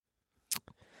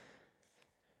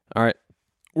All right,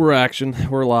 we're action.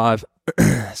 We're live.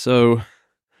 So,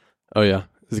 oh yeah,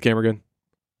 is the camera good?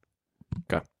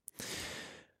 Okay.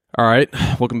 All right,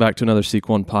 welcome back to another Seek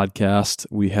One podcast.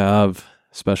 We have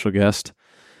special guest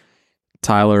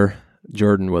Tyler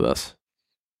Jordan with us.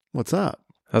 What's up?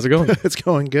 How's it going? It's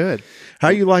going good. How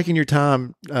are you liking your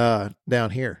time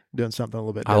down here, doing something a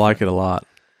little bit different? I like it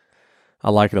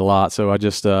a lot. So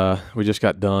we just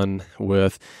got done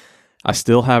with. I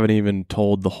still haven't even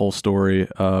told the whole story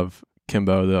of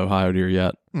Kimbo, the Ohio deer,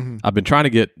 yet. Mm-hmm. I've been trying to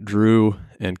get Drew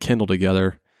and Kendall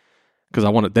together because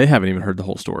they haven't even heard the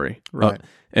whole story. Right.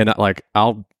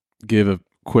 I'll give a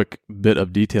quick bit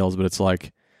of details, but it's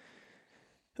like,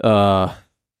 found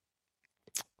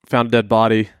a dead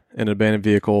body in an abandoned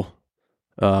vehicle,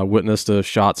 witnessed a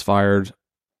shots fired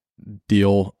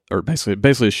deal, or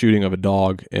basically a shooting of a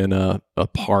dog in a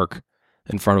park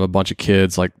in front of a bunch of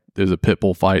kids. Like, there's a pit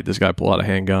bull fight. This guy pulled out a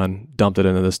handgun, dumped it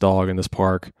into this dog in this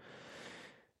park.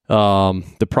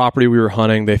 The property we were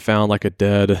hunting, they found like a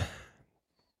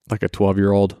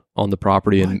 12-year-old on the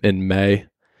property in May.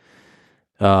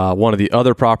 One of the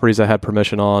other properties I had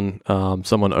permission on,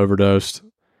 someone overdosed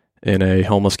in a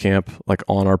homeless camp, like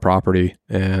on our property.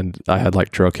 And I had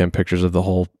like trail cam pictures of the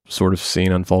whole sort of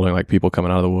scene unfolding, like people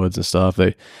coming out of the woods and stuff.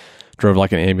 They drove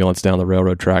like an ambulance down the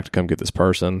railroad track to come get this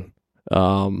person.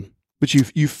 But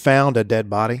you found a dead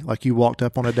body? Like you walked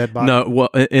up on a dead body? No, well,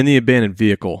 in the abandoned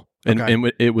vehicle. And, Okay.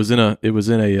 and it was in a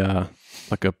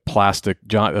like a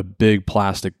big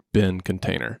plastic bin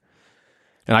container.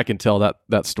 And I can tell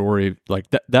that story, like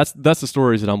that's the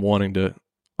stories that I'm wanting to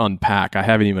unpack. I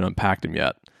haven't even unpacked them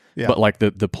yet. Yeah. But like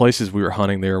the places we were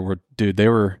hunting there they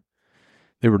were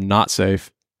not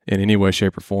safe in any way,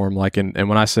 shape, or form. Like, and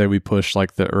when I say we push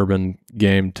like the urban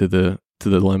game to the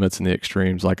limits and the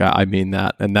extremes, like I mean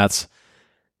that. And that's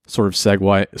sort of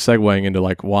segueing into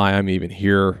like why I'm even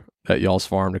here at y'all's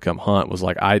farm to come hunt, was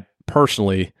like I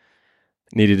personally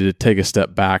needed to take a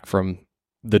step back from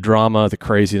the drama, the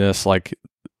craziness, like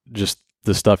just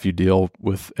the stuff you deal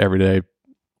with every day,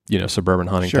 suburban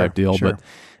hunting type deal. Sure. But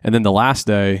and then the last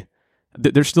day,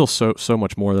 there's still so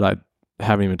much more that I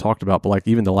haven't even talked about. But like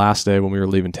even the last day when we were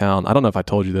leaving town, I don't know if I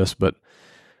told you this, but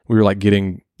we were like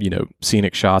getting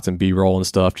scenic shots and B-roll and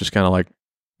stuff, just kind of like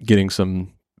getting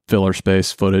some filler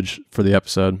space footage for the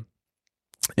episode.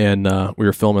 And we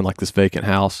were filming like this vacant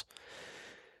house.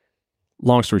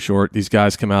 Long story short, these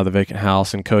guys come out of the vacant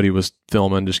house and Cody was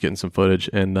filming, just getting some footage,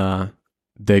 and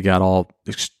they got all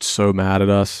so mad at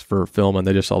us for filming.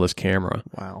 They just saw this camera.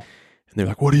 Wow. And they're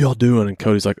like, "What are y'all doing?" And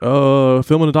Cody's like, "Oh,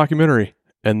 filming a documentary."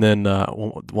 And then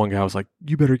one guy was like,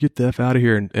 "You better get the F out of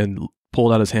here," and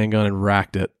pulled out his handgun and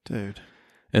racked it. Dude.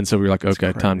 And so we were like,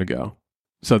 "Okay, time to go."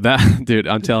 So that, dude,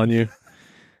 I'm telling you,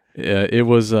 it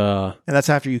was... And that's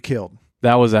after you killed?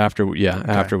 That was after we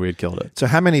had killed it. So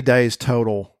how many days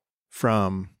total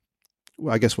from,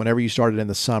 I guess, whenever you started in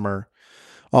the summer,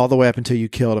 all the way up until you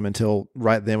killed him, until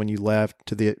right then when you left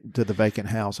to the vacant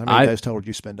house? How many days total did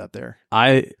you spend up there?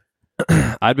 I'd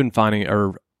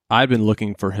been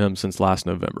looking for him since last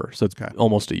November, so it's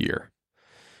almost a year.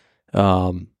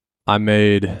 I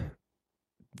made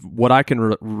what I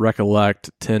can recollect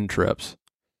 10 trips.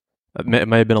 It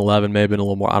may have been 11, may have been a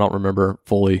little more. I don't remember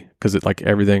fully because it like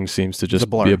everything seems to just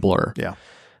be a blur. Yeah.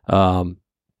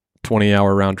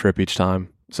 20-hour round trip each time.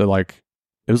 So like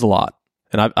it was a lot.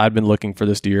 And I'd been looking for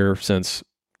this deer since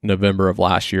November of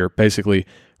last year. Basically,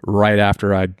 right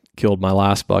after I'd killed my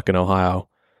last buck in Ohio,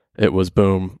 it was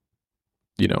boom,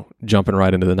 jumping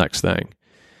right into the next thing.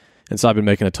 And so I've been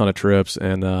making a ton of trips,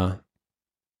 and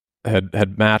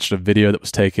had matched a video that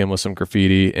was taken with some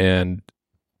graffiti, and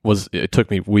it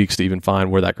took me weeks to even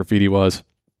find where that graffiti was.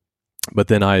 But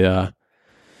then I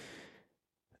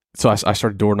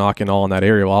started door knocking all in that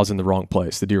area while I was in the wrong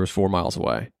place. The deer was 4 miles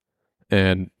away.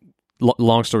 And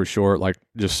long story short, like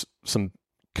just some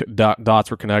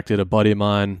dots were connected. A buddy of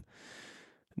mine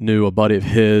knew a buddy of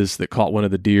his that caught one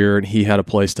of the deer, and he had a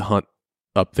place to hunt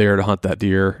up there to hunt that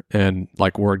deer. And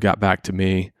like word got back to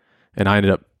me, and I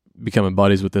ended up becoming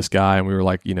buddies with this guy, and we were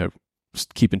like,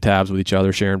 keeping tabs with each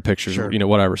other, sharing pictures,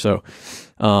 whatever. So,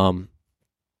 the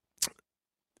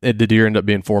deer ended up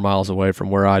being 4 miles away from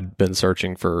where I'd been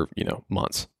searching for,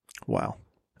 months. Wow.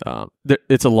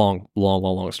 It's a long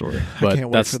story, but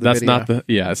it's not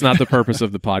the purpose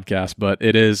of the podcast, but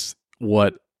it is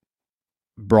what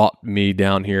brought me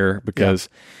down here, because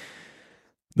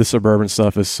the suburban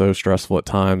stuff is so stressful at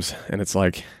times. And it's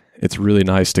like, it's really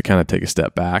nice to kind of take a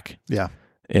step back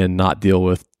and not deal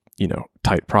with,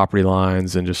 tight property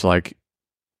lines, and just like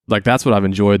that's what I've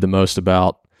enjoyed the most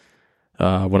about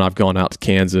when I've gone out to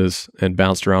Kansas and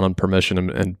bounced around on permission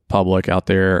and public out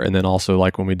there. And then also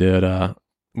like when we did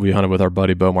we hunted with our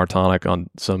buddy Bo Martonic on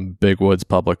some big woods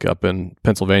public up in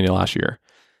Pennsylvania last year.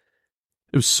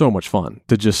 It was so much fun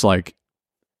to just like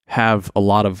have a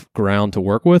lot of ground to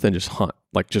work with and just hunt,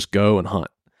 like just go and hunt.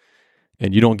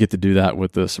 And you don't get to do that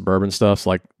with the suburban stuff. So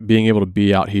like being able to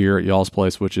be out here at y'all's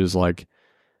place, which is like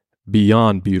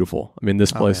beyond beautiful. I mean,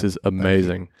 this place is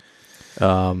amazing.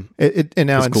 And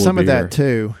now, and cool some of that here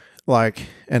too, like,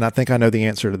 and I think I know the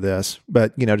answer to this,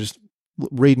 but just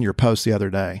reading your post the other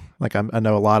day, like I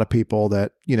know a lot of people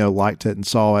that, liked it and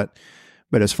saw it,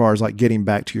 but as far as like getting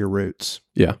back to your roots,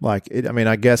 like,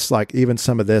 I guess like even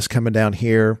some of this coming down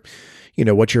here,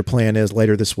 what your plan is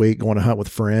later this week, going to hunt with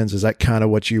friends, is that kind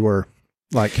of what you were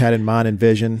like had in mind and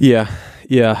vision? Yeah.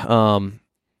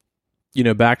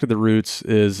 Back to the roots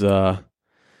is,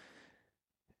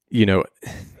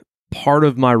 part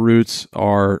of my roots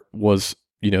was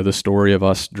the story of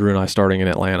us, Drew and I, starting in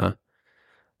Atlanta.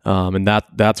 And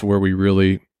that's where we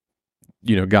really,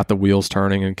 got the wheels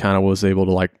turning and kind of was able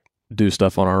to like do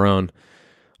stuff on our own.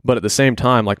 But at the same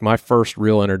time, like my first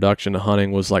real introduction to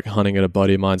hunting was like hunting at a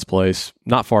buddy of mine's place,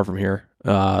 not far from here.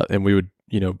 And we would,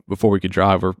 before we could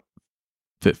drive, we're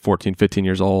 14, 15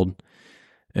 years old,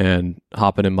 and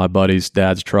hopping in my buddy's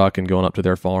dad's truck and going up to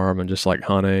their farm and just like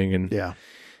hunting. And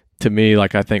to me,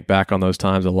 like I think back on those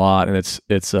times a lot, and it's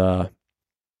I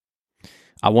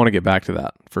want to get back to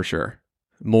that for sure.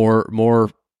 More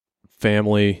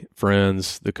family,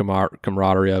 friends, the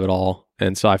camaraderie of it all.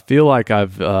 And so I feel like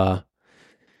I've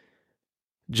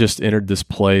just entered this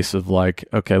place of like,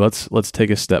 okay, let's take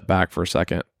a step back for a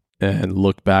second and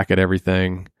look back at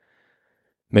everything.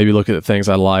 Maybe look at the things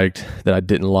I liked, that I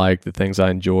didn't like, the things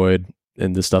I enjoyed,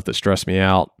 and the stuff that stressed me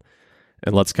out.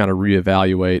 And let's kind of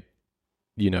reevaluate,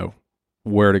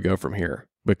 where to go from here.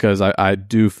 Because I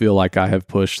do feel like I have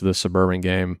pushed the suburban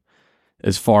game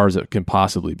as far as it can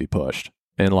possibly be pushed.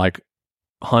 And like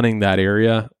hunting that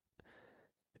area,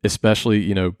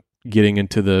 especially, getting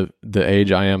into the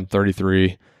age I am,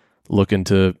 33, looking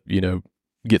to,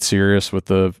 get serious with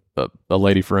a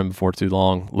lady friend before too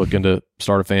long, looking to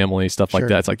start a family, stuff like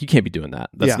that. It's like, you can't be doing that.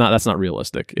 That's not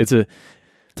realistic. It's a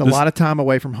lot of time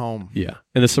away from home. Yeah.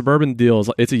 And the suburban deal is,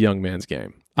 it's a young man's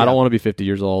game. I don't want to be 50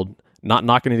 years old, not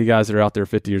knocking any guys that are out there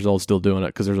 50 years old still doing it,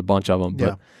 because there's a bunch of them.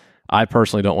 But I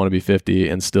personally don't want to be 50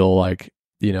 and still like,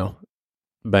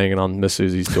 banging on Miss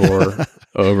Susie's door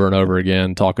over and over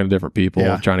again, talking to different people,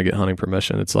 trying to get hunting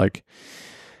permission. It's like,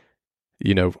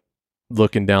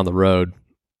 looking down the road,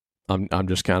 I'm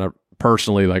just kind of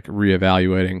personally like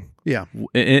reevaluating. Yeah.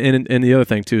 And the other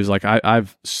thing too is like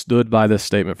I've stood by this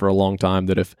statement for a long time,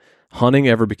 that if hunting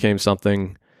ever became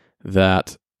something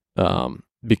that,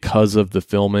 because of the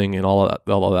filming and all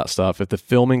of that stuff, if the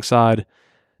filming side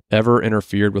ever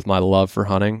interfered with my love for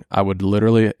hunting, I would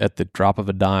literally at the drop of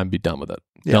a dime be done with it.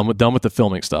 Done with the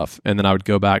filming stuff. And then I would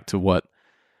go back to what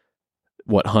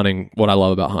I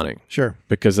love about hunting. Sure.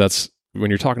 Because that's,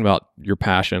 when you're talking about your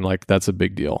passion, like that's a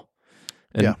big deal.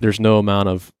 And there's no amount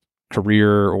of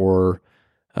career or,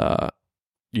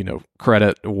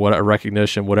 credit,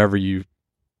 recognition, whatever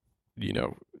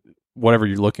whatever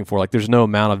you're looking for. Like there's no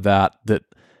amount of that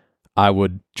I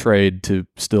would trade to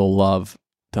still love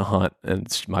to hunt. And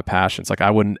it's my passion. It's like,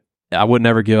 I would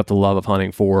never give up the love of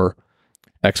hunting for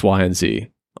X, Y, and Z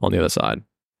on the other side.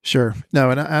 Sure. No,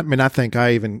 and I think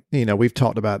I even, we've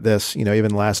talked about this,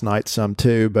 even last night some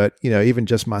too, but, even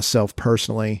just myself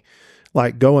personally,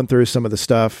 like going through some of the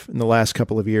stuff in the last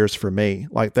couple of years for me,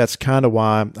 like that's kind of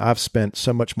why I've spent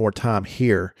so much more time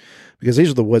here, because these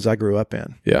are the woods I grew up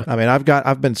in. Yeah. I mean,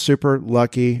 I've been super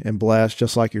lucky and blessed,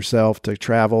 just like yourself, to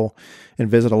travel and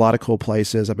visit a lot of cool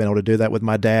places. I've been able to do that with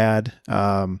my dad,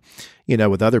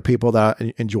 with other people that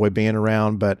I enjoy being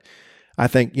around. But I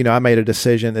think, I made a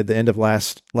decision at the end of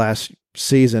last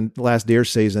deer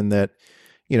season that,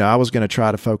 I was going to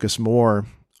try to focus more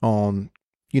on,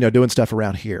 doing stuff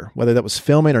around here, whether that was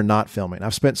filming or not filming.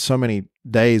 I've spent so many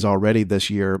days already this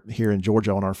year here in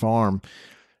Georgia on our farm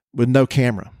with no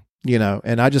camera,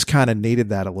 and I just kind of needed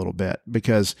that a little bit,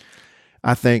 because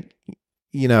I think,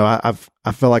 I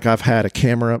feel like I've had a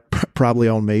camera probably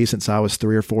on me since I was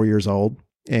 3 or 4 years old.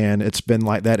 And it's been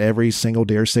like that every single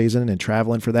deer season, and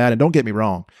traveling for that. And don't get me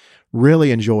wrong, really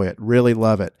enjoy it, really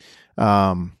love it.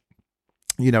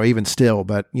 Even still,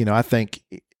 but, I think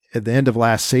at the end of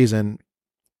last season,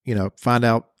 find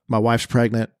out my wife's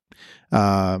pregnant.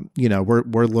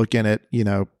 We're looking at,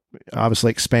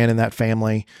 obviously expanding that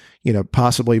family,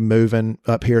 possibly moving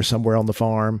up here somewhere on the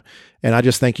farm. And I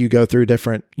just think you go through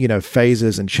different,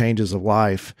 phases and changes of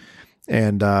life.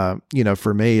 And,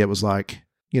 for me, it was like,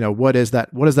 what does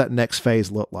that next phase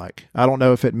look like? I don't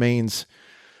know if it means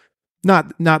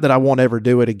not that I won't ever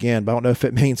do it again, but I don't know if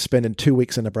it means spending 2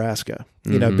 weeks in Nebraska,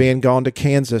 being gone to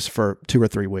Kansas for 2 or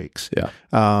 3 weeks. Yeah.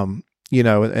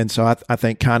 And so I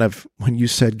think kind of when you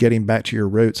said getting back to your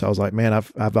roots, I was like, man,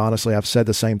 I've honestly, I've said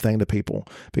the same thing to people,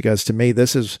 because to me,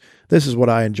 this is what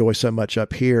I enjoy so much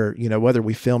up here, whether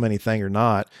we film anything or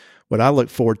not. What I look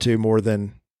forward to more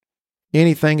than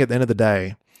anything at the end of the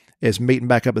day is meeting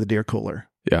back up at the deer cooler,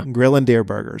 grilling deer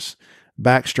burgers,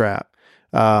 backstrap.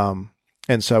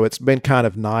 And so it's been kind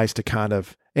of nice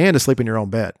and to sleep in your own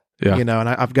bed. Yeah. And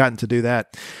I've gotten to do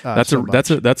that. That's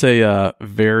a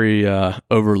very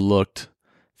overlooked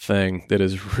thing that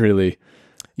is really,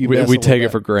 we take it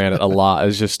for granted a lot,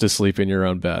 is just to sleep in your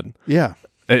own bed. Yeah.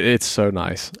 It's so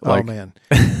nice. Oh man,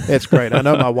 it's great. I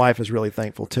know my wife is really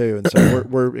thankful too. And so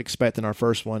we're expecting our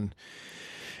first one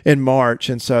in March.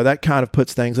 And so that kind of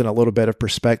puts things in a little bit of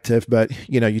perspective. But,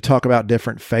 you talk about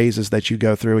different phases that you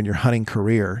go through in your hunting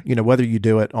career, whether you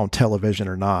do it on television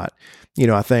or not.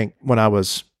 I think when I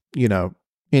was,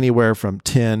 anywhere from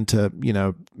 10 to,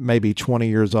 maybe 20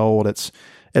 years old, it's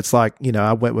like,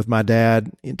 I went with my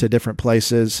dad into different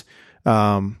places,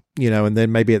 and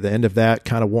then maybe at the end of that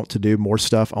kind of want to do more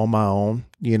stuff on my own,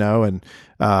 and,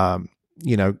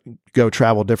 go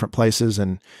travel different places.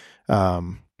 And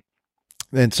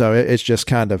so it's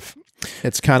just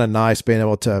it's kind of nice being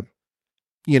able to,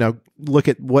 look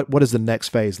at what does the next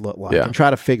phase look like and try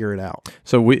to figure it out.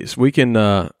 So we can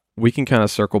kind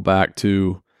of circle back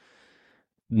to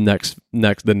the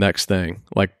next thing,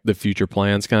 like the future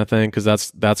plans kind of thing,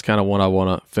 because that's kind of what I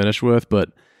want to finish with. But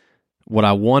what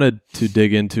I wanted to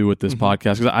dig into with this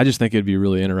podcast, because I just think it'd be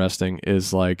really interesting,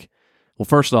 is like, well,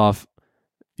 first off,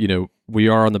 we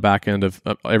are on the back end of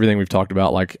everything we've talked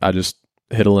about. Like, I just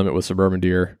hit a limit with Suburban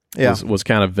deer. Was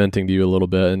kind of venting to you a little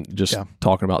bit and just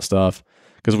talking about stuff,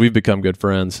 because we've become good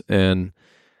friends. And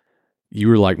you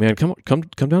were like, man, come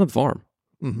down to the farm,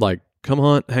 like come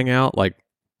hunt, hang out, like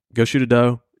go shoot a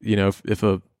doe. If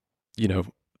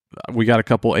we got a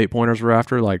couple 8-pointers we're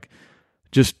after, like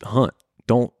just hunt.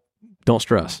 Don't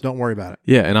stress. Don't worry about it.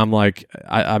 Yeah. And I'm like,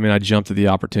 I jumped at the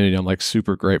opportunity. I'm like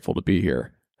super grateful to be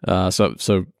here.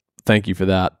 So thank you for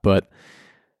that. But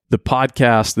the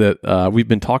podcast that we've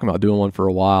been talking about doing one for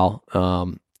a while,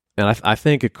 and I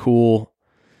think a cool,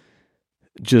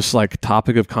 just like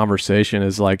topic of conversation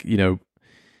is like,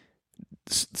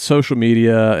 social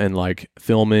media and like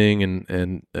filming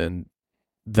and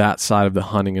that side of the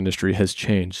hunting industry has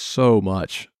changed so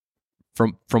much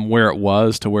from where it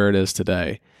was to where it is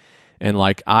today. And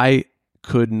like, I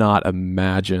could not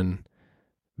imagine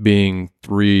being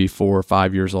 3, 4,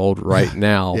 5 years old right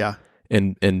now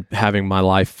and having my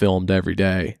life filmed every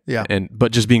day. Yeah.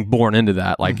 But just being born into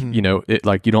that, like, it,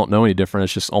 like, you don't know any different.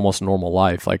 It's just almost normal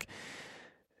life. Like,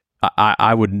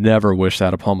 I would never wish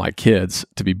that upon my kids,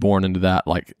 to be born into that,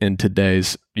 like in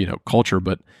today's, culture.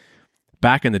 But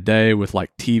back in the day with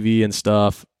like TV and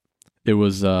stuff, it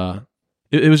was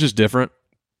just different.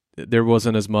 There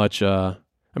wasn't as much,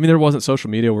 there wasn't social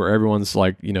media where everyone's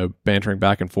like, bantering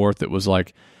back and forth. It was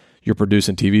like, you're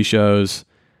producing TV shows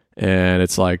and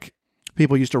it's like,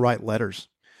 people used to write letters,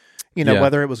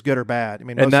 whether it was good or bad.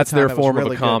 And that's their form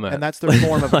of a comment. And that's their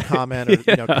form of a comment,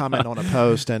 or, comment on a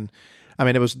post. And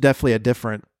it was definitely a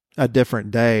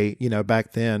different day,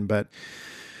 back then. But,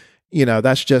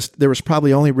 that's just, there was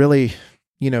probably only really,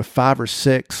 5 or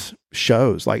 6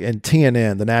 shows, like in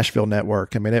TNN, the Nashville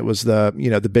network. It was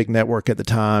the big network at the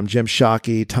time. Jim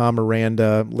Shockey, Tom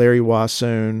Miranda, Larry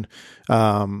Wassoon,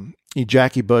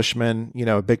 Jackie Bushman,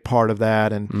 a big part of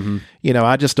that. And,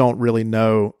 I just don't really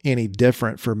know any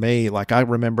different for me. Like, I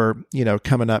remember,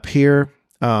 coming up here,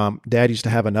 Dad used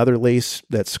to have another lease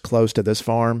that's close to this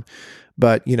farm,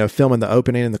 but, filming the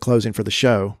opening and the closing for the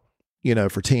show,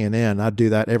 for TNN, I'd do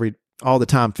that all the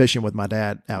time, fishing with my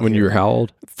dad out when here. You were how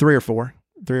old? 3 or 4.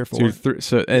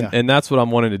 And that's what I'm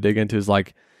wanting to dig into, is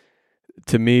like,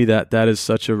 to me, that is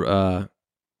such a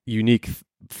unique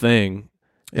thing.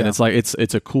 And it's like,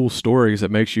 it's a cool story because it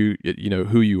makes you,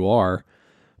 who you are.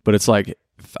 But it's like,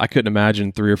 I couldn't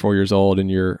imagine 3 or 4 years old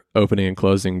and you're opening and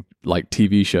closing like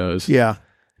TV shows. Yeah.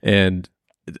 And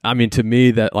to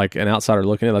me, that, like, an outsider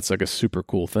looking at it, that's like a super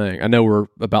cool thing. I know we're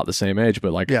about the same age,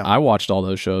 but like, I watched all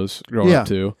those shows growing up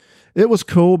too. It was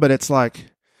cool, but it's like,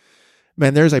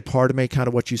 man, there's a part of me, kind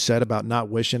of what you said about not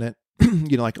wishing it,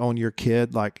 like on your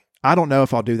kid. Like, I don't know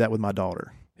if I'll do that with my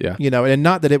daughter. Yeah. And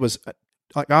not that it was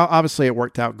like, obviously it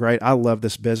worked out great. I love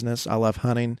this business. I love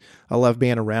hunting. I love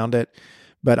being around it.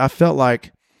 But I felt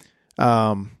like,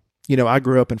 I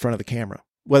grew up in front of the camera.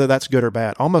 whether that's good or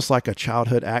bad, almost like a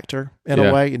childhood actor in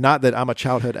a way. Not that I'm a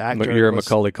childhood actor. You're a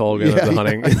Macaulay Culkin of the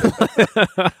hunting.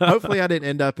 Hopefully I didn't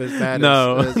end up as bad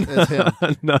as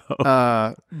him.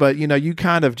 No. But, you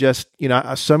kind of just,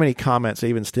 so many comments,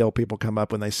 even still people come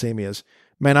up when they see me is,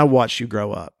 man, I watched you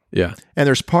grow up. Yeah. And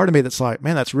there's part of me that's like,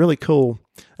 man, that's really cool.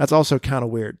 That's also kind of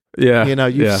weird. Yeah.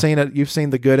 You've seen it. You've seen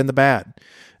the good and the bad.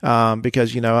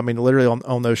 Because, literally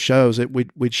on those shows,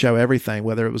 we'd show everything,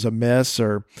 whether it was a miss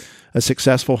or a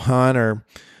successful hunt or,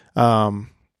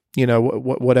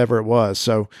 whatever it was.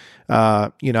 So,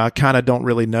 I kind of don't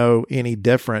really know any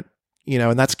different,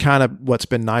 and that's kind of what's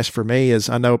been nice for me is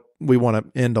I know we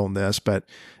want to end on this, but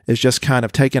it's just kind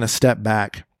of taking a step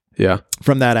back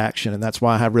from that action. And that's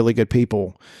why I have really good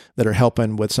people that are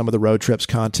helping with some of the road trips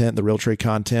content, the Realtree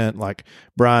content, like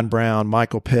Brian Brown,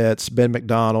 Michael Pitts, Ben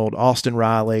McDonald, Austin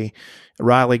Riley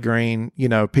Green,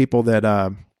 people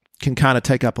that, can kind of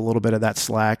take up a little bit of that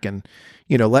slack and,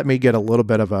 let me get a little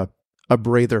bit of a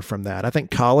breather from that. I think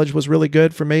college was really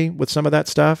good for me with some of that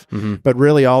stuff, but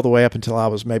really all the way up until I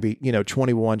was maybe,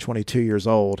 21, 22 years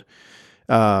old,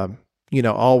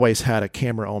 always had a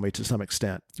camera on me to some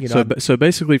extent. So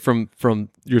basically from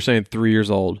you're saying 3 years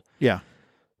old,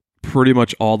 pretty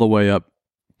much all the way up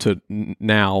to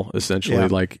now, essentially,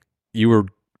 like you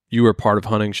were part of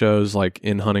hunting shows, like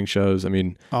in hunting shows. I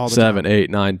mean, 7, 8,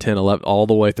 9, 10, 11, all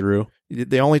the way through.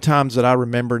 The only times that I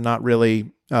remember not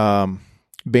really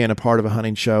being a part of a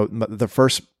hunting show, the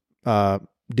first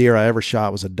deer I ever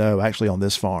shot was a doe, actually on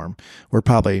this farm. We're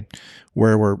probably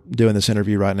where we're doing this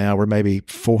interview right now. We're maybe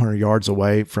 400 yards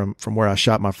away from where I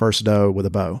shot my first doe with a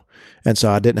bow. And so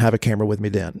I didn't have a camera with me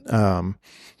then.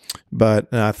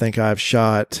 But I think I've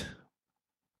shot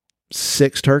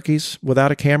 6 turkeys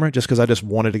without a camera just because I just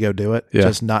wanted to go do it,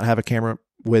 just not have a camera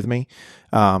with me.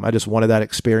 I just wanted that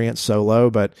experience solo,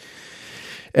 but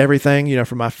everything,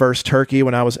 from my first turkey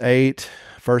when I was 8,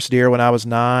 first deer when I was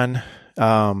 9,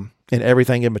 and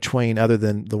everything in between other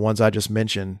than the ones I just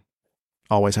mentioned,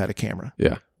 always had a camera.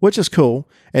 Yeah. Which is cool.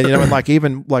 And, and like,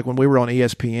 even like when we were on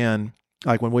ESPN,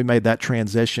 like when we made that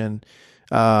transition,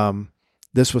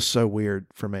 this was so weird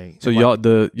for me. So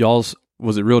y'all's,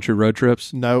 was it Realtree Road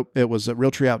Trips? No, it was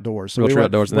Realtree Outdoors. So Realtree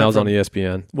Outdoors, and that was on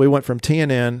ESPN. We went from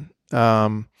TNN,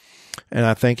 and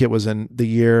I think it was in the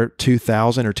year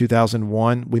 2000 or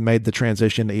 2001, we made the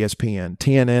transition to ESPN.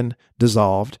 TNN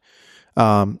dissolved.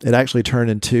 It actually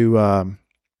turned into,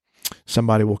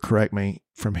 somebody will correct me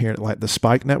from here, like the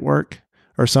Spike Network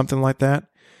or something like that.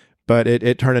 But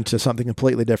it turned into something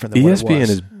completely different than ESPN what it was.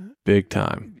 is big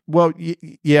time. Well,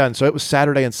 yeah. And so it was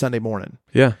Saturday and Sunday morning.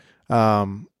 Yeah.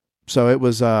 So it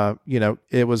was,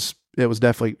 it was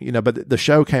definitely, but the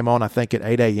show came on, I think, at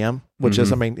 8 a.m., which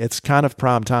is, it's kind of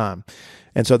prime time.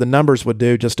 And so the numbers would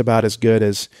do just about as good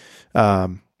as,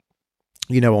 on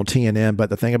TNN. But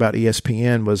the thing about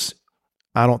ESPN was,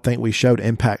 I don't think we showed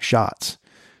impact shots.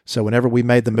 So whenever we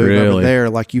made the move over there,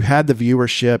 like you had the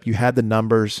viewership, you had the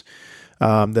numbers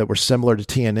that were similar to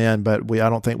TNN, but I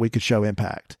don't think we could show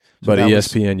impact. So but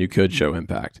ESPN, you could show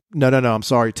impact. No. I'm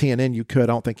sorry. TNN, you could. I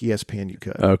don't think ESPN, you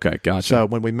could. Okay, gotcha. So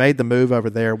when we made the move over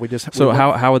there,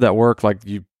 how would that work? Like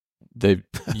they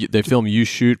film you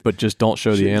shoot, but just don't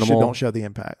show the animal. Don't show the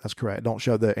impact. That's correct. Don't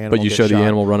show the animal. But you show the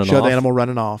animal running off. Show the animal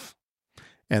running off,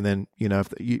 and then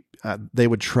if they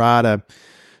would try to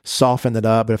soften it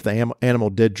up, but if the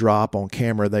animal did drop on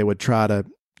camera, they would try to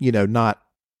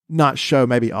not show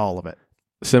maybe all of it.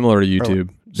 Similar to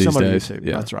YouTube these days. To YouTube.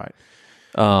 Yeah, that's right.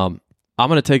 I'm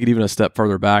going to take it even a step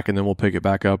further back and then we'll pick it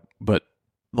back up. But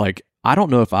like, I don't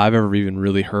know if I've ever even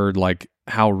really heard like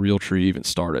how Realtree even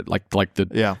started, like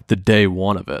the day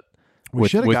one of it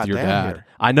with your dad. Here.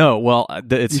 I know. Well,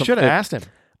 you should have asked him.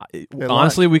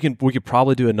 Honestly, we could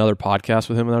probably do another podcast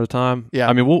with him another time. Yeah.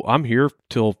 I mean, I'm here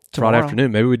till Friday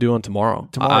afternoon. Maybe we do one tomorrow.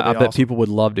 I bet people would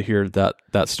love to hear that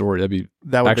story.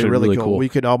 That would be really cool. We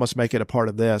could almost make it a part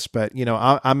of this, but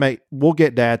we'll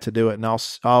get Dad to do it, and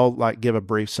I'll like give a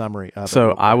brief summary of it.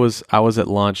 So I was at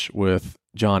lunch with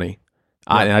Johnny.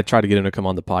 And I tried to get him to come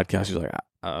on the podcast. He's like,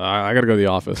 I got to go to the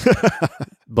office,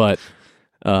 but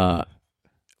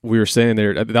we were standing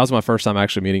there. That was my first time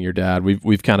actually meeting your dad.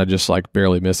 We've kind of just like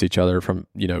barely missed each other from,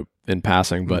 in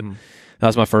passing, but that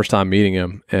was my first time meeting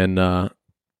him. And,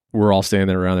 we're all standing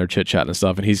there around there chit chatting and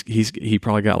stuff. And he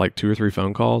probably got like 2 or 3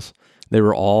 phone calls. They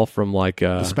were all from like,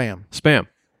 spam.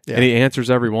 Yeah. And he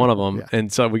answers every one of them. Yeah.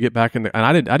 And so we get back and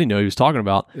I didn't know what he was talking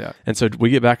about. Yeah. And so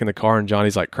we get back in the car and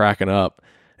Johnny's like cracking up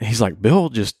and he's like,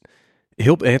 Bill,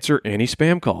 he'll answer any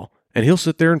spam call and he'll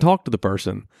sit there and talk to the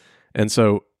person. And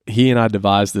so he and I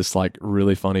devised this like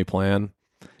really funny plan,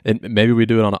 and maybe we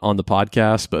do it on the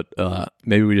podcast, but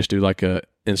maybe we just do like a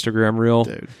Instagram reel.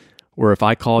 Dude. where if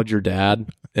I called your dad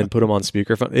and put him on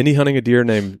speakerphone, any hunting a deer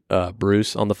named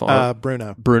Bruce on the phone?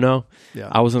 Bruno. Yeah.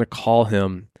 I was going to call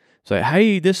him, say,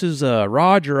 hey, this is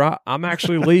Roger. I'm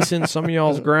actually leasing some of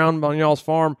y'all's ground on y'all's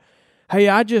farm. Hey,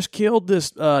 I just killed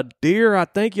this deer. I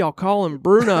think y'all call him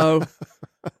Bruno.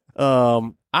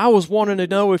 I was wanting to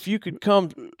know if you could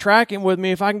come tracking with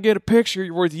me, if I can get a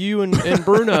picture with you and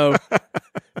Bruno.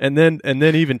 And then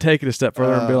even take it a step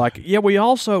further and be like, yeah, we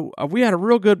had a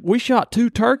real good, we shot 2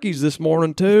 turkeys this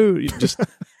morning too. Just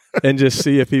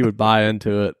see if he would buy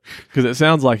into it, because it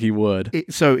sounds like he would.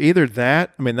 So either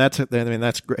that,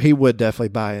 that's great. He would definitely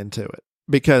buy into it,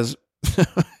 because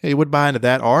he would buy into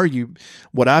that. Or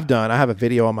what I've done, I have a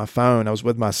video on my phone. I was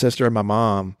with my sister and my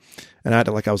mom, and I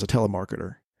was a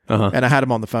telemarketer. And I had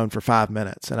him on the phone for 5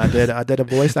 minutes, and I did a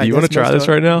voice like, you want to try this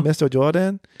right now, Mr.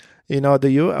 Jordan?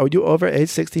 Are you over age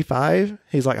 65?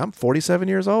 He's like, I'm 47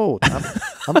 years old.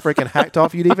 I'm freaking hacked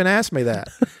off. You'd even ask me that.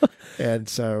 And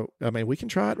so, we can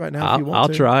try it right now if you want I'll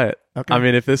to. try it.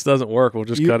 Okay. If this doesn't work, we'll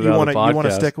just cut it out of the podcast. You want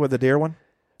to stick with the deer one?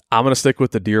 I'm going to stick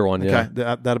with the deer one, yeah.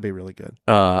 Okay, that'll be really good.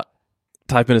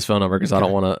 Type in his phone number, because I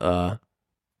don't want to,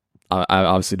 I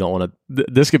obviously don't want to,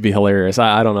 this could be hilarious.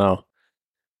 I don't know.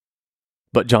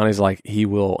 But Johnny's like, he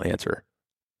will answer.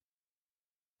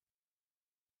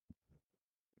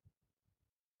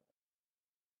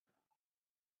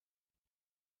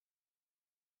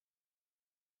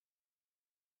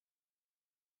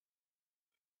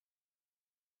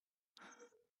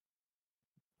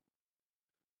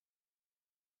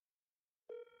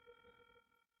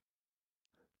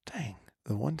 Dang,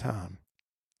 the one time.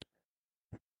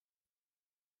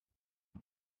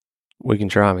 We can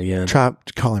try him again.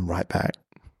 Call him right back.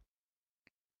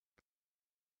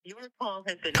 Your call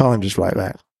has been call him just right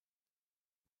back.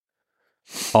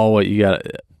 Oh, what, you got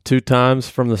 2 times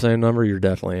from the same number? You're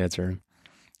definitely answering.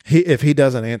 If he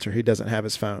doesn't answer, he doesn't have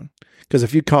his phone. Because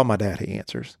if you call my dad, he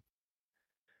answers.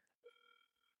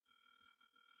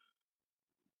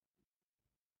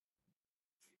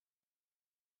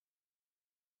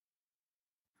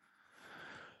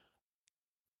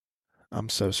 I'm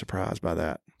so surprised by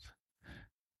that.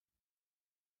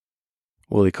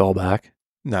 Will he call back?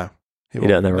 No. He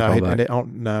doesn't ever call back?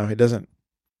 No, he doesn't.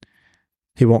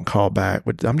 He won't call back.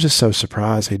 But I'm just so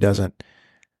surprised he doesn't.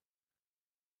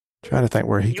 Trying to think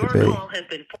where he could be.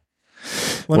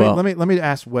 Let me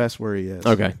ask Wes where he is.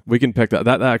 Okay, we can pick that.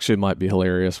 That actually might be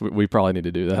hilarious. We probably need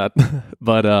to do that.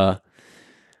 But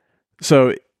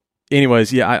so,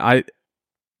 anyways, yeah,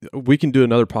 we can do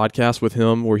another podcast with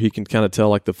him where he can kind of tell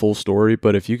like the full story.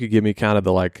 But if you could give me kind of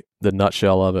the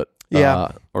nutshell of it,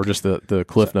 or just the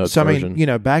Cliff Notes version.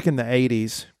 Back in the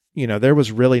 80s, there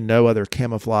was really no other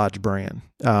camouflage brand.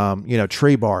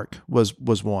 Tree Bark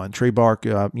was one. Tree Bark,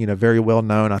 very well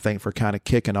known, I think, for kind of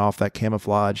kicking off that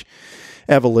camouflage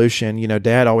evolution.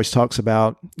 Dad always talks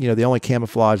about, the only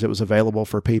camouflage that was available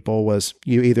for people was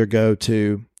you either go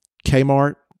to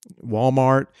Kmart,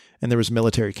 Walmart, and there was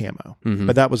military camo. Mm-hmm.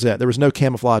 But that was it. There was no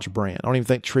camouflage brand. I don't even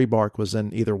think Tree Bark was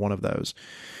in either one of those.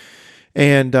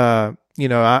 And,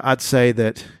 I'd say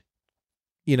that,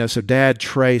 so Dad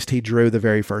he drew the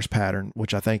very first pattern,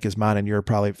 which I think is mine and your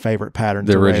probably favorite pattern.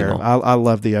 The original. I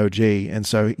love the OG. And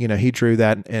so, he drew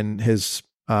that in his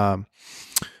mom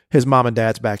and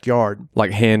dad's backyard.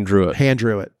 Like hand drew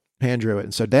it.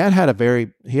 And so Dad had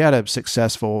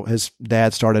his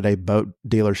dad started a boat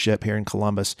dealership here in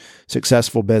Columbus,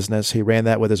 successful business. He ran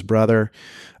that with his brother.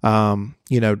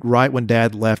 Right when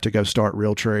Dad left to go start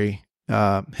Realtree,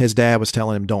 his dad was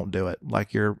telling him, don't do it.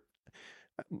 Like you're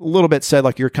a little bit said,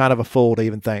 like you're kind of a fool to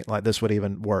even think like this would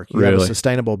even work. You have a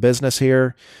sustainable business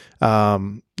here.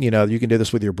 You can do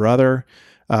this with your brother.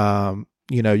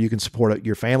 You can support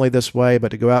your family this way, but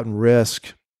to go out and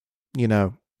risk,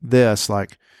 this,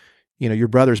 like, your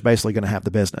brother's basically going to have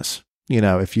the business,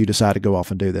 if you decide to go off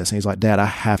and do this. And he's like, Dad, I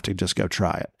have to just go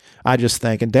try it. I just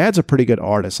think, and Dad's a pretty good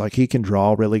artist. Like he can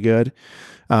draw really good.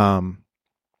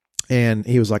 And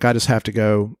he was like, I just have to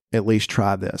go at least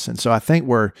try this. And so I think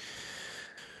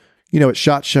at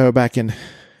SHOT Show back in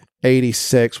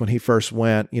 86, when he first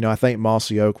went, I think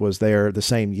Mossy Oak was there the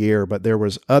same year, but there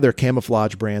was other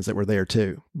camouflage brands that were there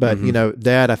too. But,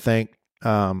 Dad, I think,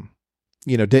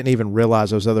 didn't even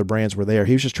realize those other brands were there.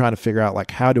 He was just trying to figure out,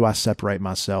 like, how do I separate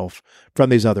myself from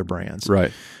these other brands?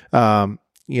 Right. And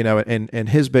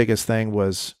his biggest thing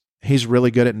was he's really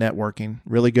good at networking,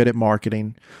 really good at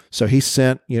marketing. So he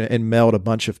sent, and mailed a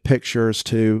bunch of pictures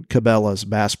to Cabela's,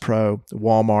 Bass Pro,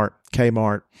 Walmart,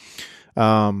 Kmart,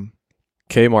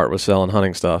 Kmart was selling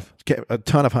hunting stuff. A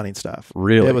ton of hunting stuff.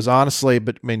 Really? It was honestly,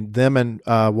 but I mean, them and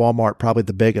Walmart probably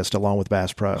the biggest, along with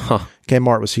Bass Pro. Huh.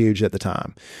 Kmart was huge at the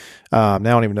time. Now I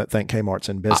don't even think Kmart's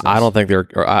in business. I don't think they're.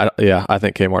 I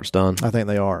think Kmart's done. I think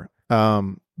they are.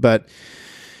 But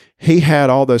he had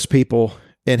all those people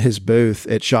in his booth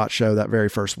at SHOT Show that very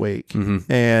first week,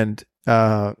 and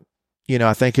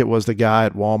I think it was the guy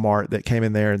at Walmart that came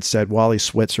in there and said, Wally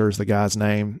Switzer is the guy's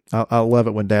name. I love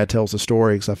it when Dad tells the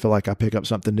story because I feel like I pick up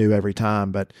something new every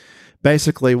time. But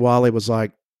basically, Wally was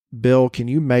like, Bill, can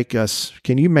you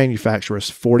manufacture us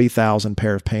 40,000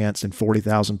 pair of pants and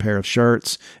 40,000 pair of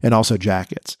shirts and also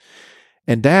jackets?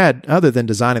 And Dad, other than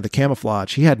designing the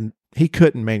camouflage, he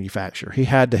couldn't manufacture. He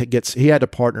had to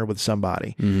partner with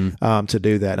somebody to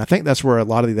do that. And I think that's where a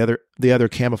lot of the other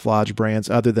camouflage brands,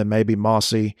 other than maybe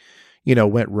Mossy,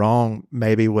 went wrong.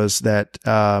 Maybe was that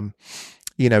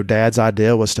Dad's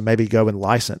idea was to maybe go and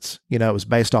license. It was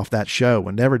based off that show.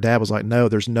 Whenever Dad was like, no,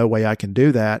 there's no way I can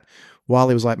do that.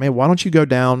 Wally was like, man, why don't you go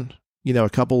down, a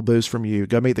couple of booths from you,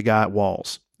 go meet the guy at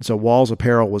Walls. So Walls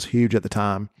Apparel was huge at the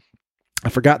time. I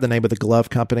forgot the name of the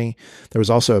glove company. There was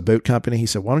also a boot company. He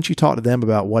said, why don't you talk to them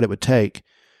about what it would take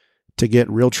to get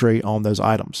Realtree on those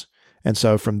items? And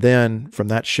so from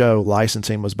that show,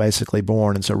 licensing was basically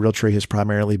born. And so Realtree has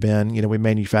primarily been, we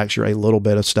manufacture a little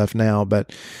bit of stuff now,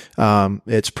 but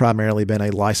it's primarily been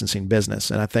a licensing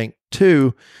business. And I think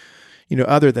too,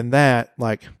 other than that,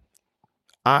 like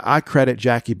I credit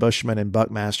Jackie Bushman and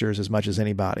Buckmasters as much as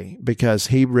anybody because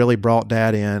he really brought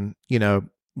Dad in,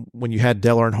 when you had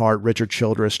Dale Earnhardt, Richard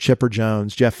Childress, Chipper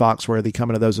Jones, Jeff Foxworthy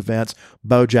coming to those events,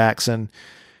 Bo Jackson,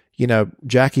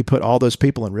 Jackie put all those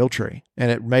people in Realtree, and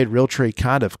it made Realtree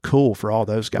kind of cool for all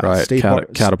those guys.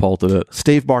 Right, catapulted it.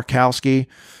 Steve Barkowski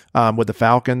with the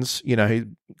Falcons, he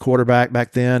quarterback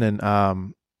back then, and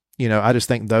I just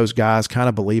think those guys kind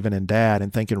of believing in Dad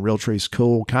and thinking Realtree's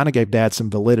cool kind of gave Dad some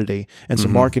validity and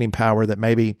some marketing power that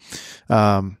maybe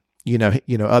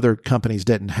other companies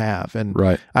didn't have. And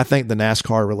right. I think the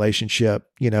NASCAR relationship,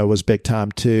 was big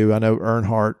time too. I know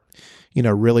Earnhardt,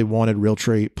 really wanted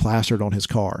Realtree plastered on his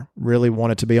car, really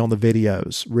wanted to be on the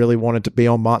videos, really wanted to be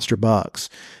on Monster Bucks.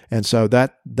 And so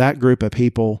that group of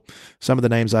people, some of the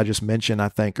names I just mentioned, I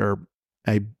think are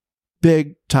a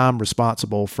big time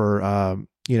responsible for,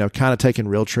 kind of taking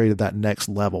Realtree to that next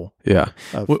level. Yeah.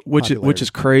 Which is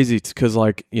crazy because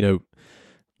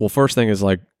first thing is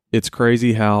like, it's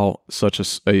crazy how such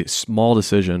a small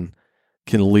decision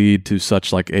can lead to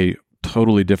such like a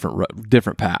totally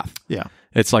different path. Yeah.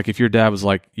 It's like if your dad was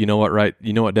like, you know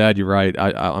what, Dad, you're right.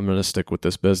 I'm going to stick with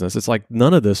this business. It's like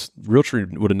none of this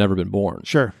Realtree would have never been born.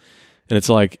 Sure. And it's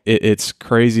like, it's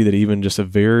crazy that even just a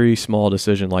very small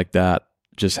decision like that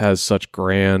just has such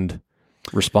grand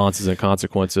responses and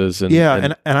consequences.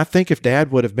 And I think if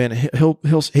Dad would have been,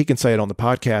 he can say it on the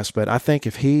podcast, but I think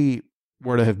if he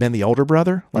were to have been the older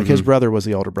brother, like his brother was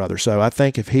the older brother. So I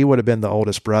think if he would have been the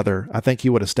oldest brother, I think he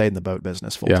would have stayed in the boat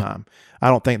business full time. I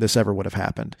don't think this ever would have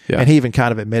happened. Yeah. And he even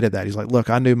kind of admitted that. He's like, look,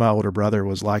 I knew my older brother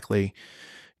was likely,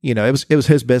 it was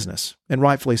his business, and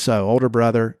rightfully so. Older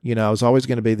brother, I was always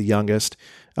going to be the youngest.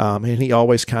 And he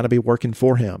always kind of be working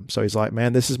for him. So he's like,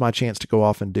 man, this is my chance to go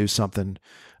off and do something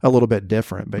a little bit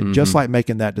different. But just like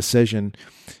making that decision,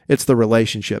 it's the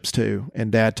relationships too.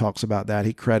 And Dad talks about that.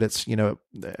 He credits,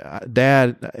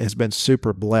 Dad has been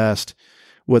super blessed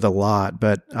with a lot,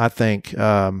 but I think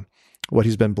what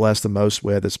he's been blessed the most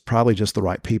with is probably just the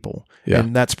right people. Yeah.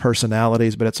 And that's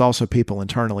personalities, but it's also people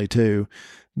internally too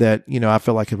that, I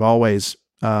feel like have always,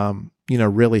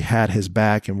 really had his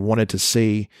back and wanted to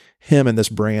see him and this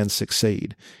brand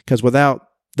succeed. Because without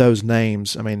those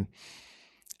names, I mean,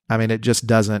 it just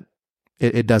doesn't,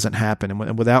 it doesn't happen.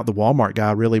 And without the Walmart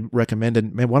guy really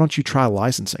recommended, man, why don't you try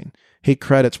licensing? He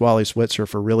credits Wally Switzer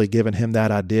for really giving him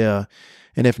that idea.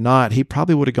 And if not, he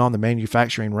probably would have gone the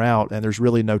manufacturing route. And there's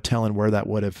really no telling where that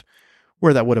would have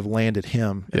landed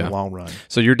him in the long run.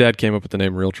 So your dad came up with the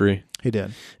name Realtree. He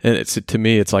did. And to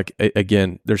me, it's like,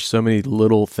 again, there's so many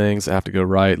little things that have to go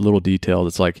right, little details.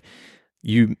 It's like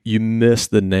you miss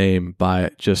the name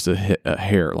by just a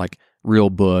hair, like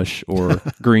Real Bush or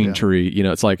Green Tree.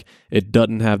 It's like it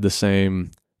doesn't have the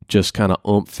same just kind of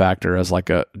oomph factor as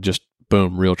like a just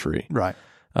boom Realtree. Right.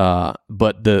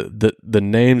 But the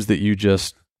names that you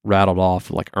just rattled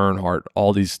off, like Earnhardt,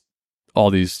 all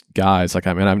these guys, like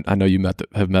I know you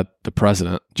have met the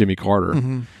president, Jimmy Carter.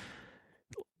 Mm-hmm.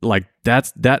 Like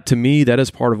that to me, that is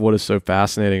part of what is so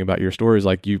fascinating about your story is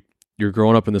like you're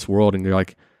growing up in this world and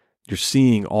you're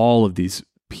seeing all of these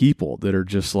people that are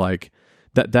just like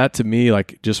that to me,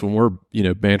 like just when we're,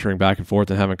 bantering back and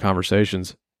forth and having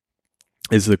conversations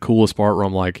is the coolest part where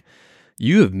I'm like,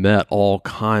 you have met all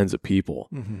kinds of people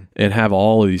and have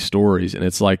all of these stories, and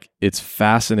it's like it's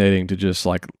fascinating to just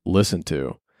like listen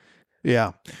to.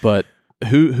 Yeah. But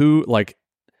who like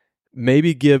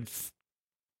maybe give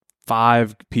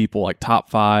 5 people, like top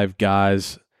 5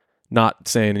 guys, not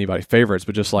saying anybody favorites,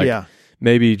 but just like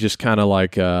maybe just kind of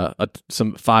like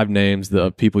some 5 names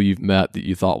the people you've met that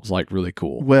you thought was like really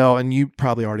cool. Well, and you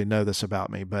probably already know this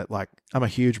about me, but like I'm a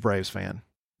huge Braves fan.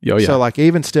 Oh, yeah. So like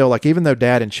even still, like even though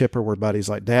Dad and Chipper were buddies,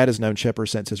 like Dad has known Chipper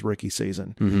since his rookie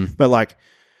season. But like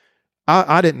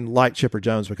I didn't like Chipper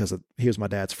Jones because he was my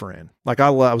dad's friend. Like I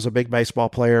was a big baseball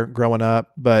player growing up,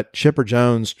 but Chipper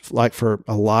Jones, like for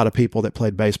a lot of people that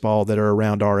played baseball that are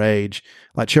around our age,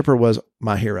 like Chipper was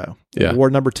my hero. Yeah.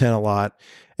 Wore number 10 a lot.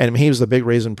 And he was the big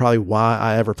reason probably why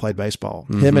I ever played baseball.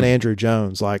 Him and Andrew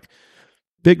Jones, like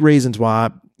big reasons why,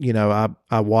 you know,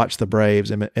 I watched the Braves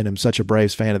and am such a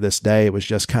Braves fan to this day. It was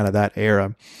just kind of that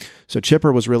era. So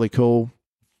Chipper was really cool.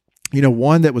 You know,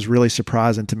 one that was really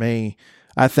surprising to me,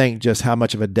 I think just how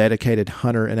much of a dedicated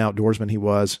hunter and outdoorsman he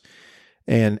was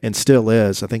and still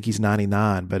is. I think he's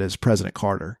 99, but is President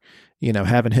Carter. You know,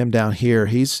 having him down here,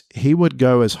 he would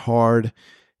go as hard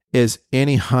as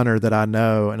any hunter that I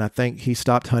know. And I think he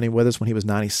stopped hunting with us when he was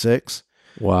 96.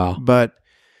 Wow. But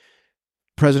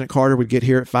President Carter would get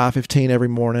here at 5:15 every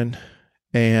morning,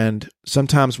 and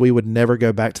sometimes we would never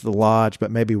go back to the lodge,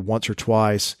 but maybe once or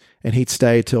twice, and he'd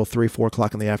stay till 3, 4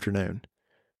 o'clock in the afternoon.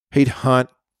 He'd hunt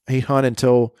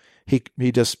until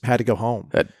he just had to go home.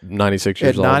 At 96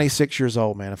 years old. At 96 years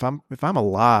old, man. If I'm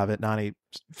alive at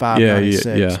 95,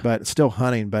 96, but still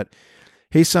hunting. But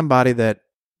he's somebody that,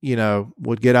 you know,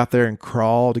 would get out there and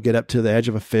crawl to get up to the edge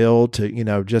of a field to, you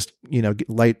know, just, you know,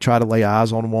 try to lay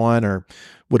eyes on one, or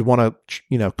would want to,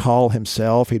 you know, call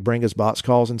himself. He'd bring his box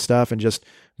calls and stuff, and just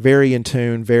very in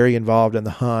tune, very involved in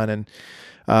the hunt.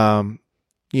 And,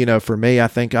 you know, for me, I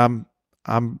think I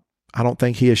don't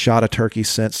think he has shot a turkey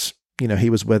since, you know, he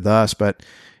was with us, but,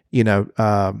 you know,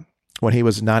 when he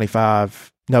was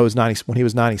 95, no, it was 90, when he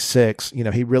was 96, you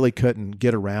know, he really couldn't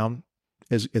get around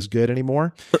as good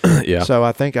anymore. Yeah. So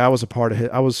I think I was a part of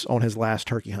I was on his last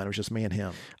turkey hunt. It was just me and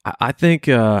him. I think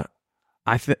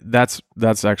that's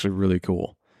actually really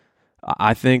cool.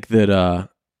 I think that,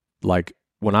 like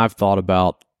when I've thought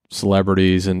about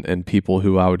celebrities and people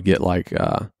who I would get like,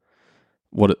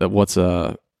 what's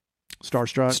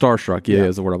starstruck. Yeah,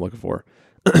 is the word I'm looking for.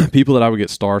 People that I would get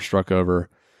starstruck over.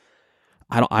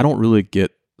 I don't really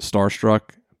get starstruck,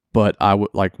 but I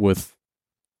would like with,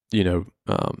 you know,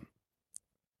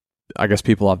 I guess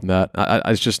people I've met.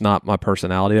 It's just not my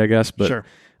personality, I guess. But sure.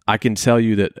 I can tell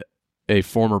you that a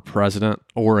former president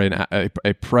or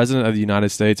a president of the United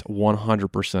States,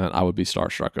 100%, I would be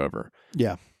starstruck over.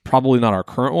 Yeah. Probably not our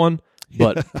current one,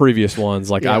 but previous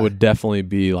ones. Like I would definitely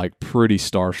be like pretty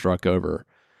starstruck over.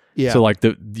 Yeah. So like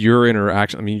your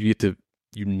interaction, I mean, you get to,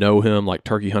 you know him, like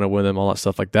turkey hunted with him, all that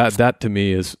stuff like that. That to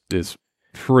me is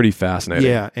pretty fascinating.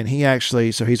 Yeah. And he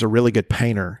actually, so he's a really good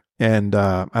painter. And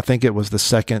I think it was the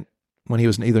second when he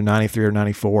was either 93 or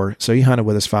 94. So he hunted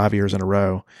with us 5 years in a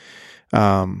row.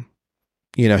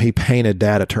 You know, he painted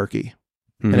Dad a turkey,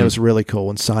 and it was really cool,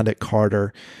 and signed it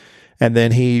Carter. And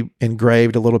then he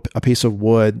engraved a piece of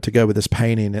wood to go with his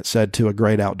painting. It said, "To a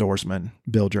great outdoorsman,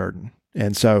 Bill Jordan."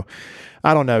 And so,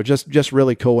 I don't know, just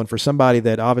really cool. And for somebody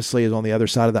that obviously is on the other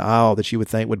side of the aisle, that you would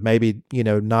think would maybe, you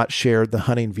know, not share the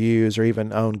hunting views or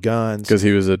even own guns, because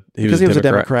he was a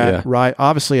Democrat, yeah. right?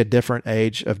 Obviously, a different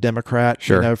age of Democrat,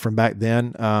 sure. You know, from back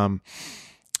then.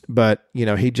 But you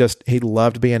know, he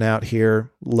loved being out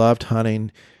here, loved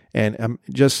hunting. And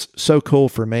just so cool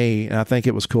for me, and I think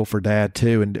it was cool for Dad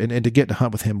too. And to get to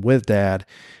hunt with him with Dad,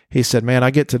 he said, "Man,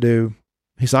 I said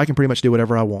I can pretty much do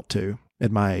whatever I want to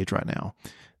at my age right now."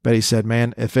 But he said,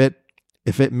 "Man, if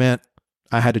it meant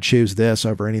I had to choose this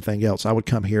over anything else, I would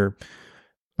come here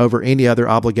over any other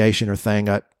obligation or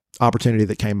opportunity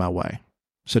that came my way."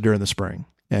 So during the spring,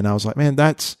 and I was like, "Man,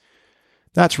 that's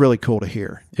really cool to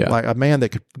hear." Yeah. Like a man that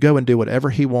could go and do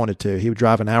whatever he wanted to. He would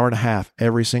drive an hour and a half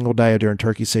every single day during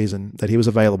turkey season that he was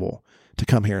available to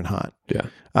come here and hunt.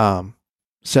 Yeah.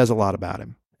 Says a lot about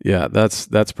him. Yeah,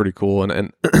 that's pretty cool.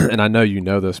 And and I know you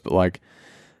know this, but like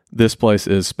this place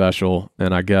is special.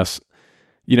 And I guess,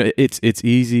 you know, it's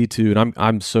easy to, and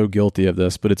I'm so guilty of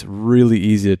this, but it's really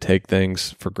easy to take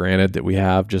things for granted that we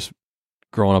have just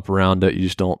growing up around it. You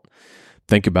just don't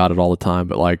think about it all the time.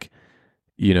 But like,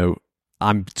 you know,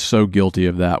 I'm so guilty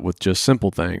of that with just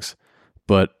simple things.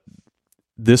 But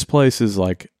this place is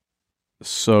like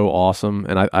so awesome.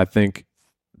 And I think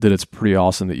that it's pretty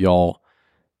awesome that y'all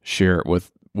share it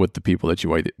with the people that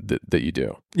you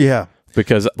do. Yeah.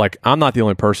 Because like I'm not the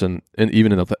only person, and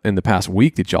even in the past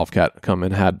week that y'all have come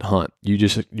and had hunt. You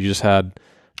just had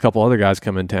a couple other guys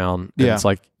come in town. And it's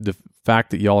like the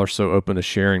fact that y'all are so open to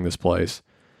sharing this place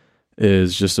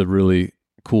is just a really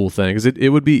cool thing. Because it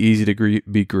would be easy to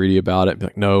be greedy about it. And be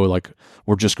like, no, like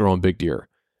we're just growing big deer.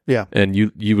 Yeah, and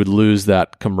you would lose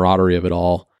that camaraderie of it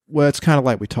all. Well, it's kind of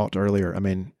like we talked earlier. I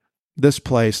mean, this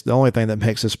place, the only thing that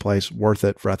makes this place worth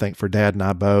it I think for Dad and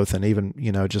I both, and even,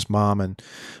 just mom and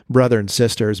brother and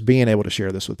sisters, being able to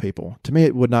share this with people. To me,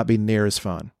 it would not be near as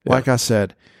fun. Yeah. Like I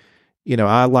said,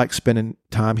 I like spending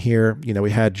time here.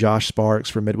 We had Josh Sparks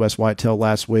from Midwest Whitetail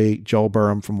last week, Joel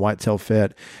Burham from Whitetail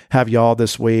Fit, have y'all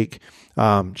this week.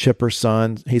 Chipper's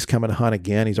son, he's coming to hunt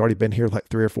again. He's already been here like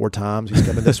 3 or 4 times. He's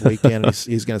coming this weekend. And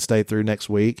he's going to stay through next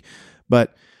week.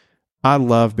 But I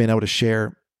love being able to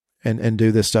share and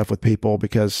do this stuff with people,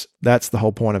 because that's the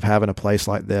whole point of having a place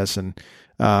like this. And,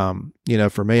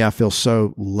 for me, I feel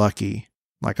so lucky.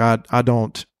 Like I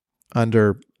don't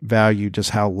undervalue just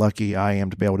how lucky I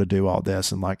am to be able to do all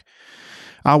this. And like,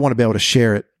 I want to be able to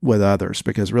share it with others,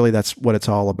 because really that's what it's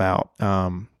all about.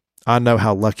 I know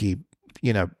how lucky,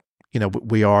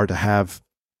 we are to have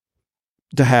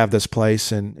this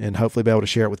place and hopefully be able to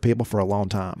share it with people for a long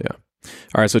time. Yeah.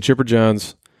 All right. So Chipper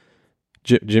Jones,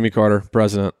 Jimmy Carter,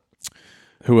 president.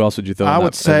 Who else would you throw? I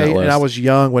would say, and I was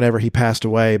young whenever he passed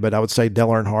away, but I would say Dale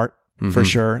Earnhardt for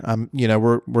sure.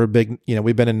 We're big.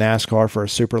 We've been in NASCAR for a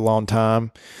super long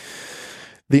time.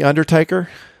 The Undertaker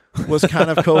was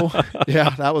kind of cool. Yeah,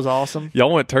 that was awesome.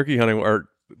 Y'all went turkey hunting or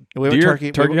we went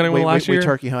turkey hunting last year. We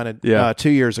turkey hunted 2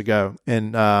 years ago,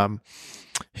 and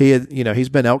he had he's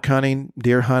been elk hunting,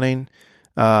 deer hunting.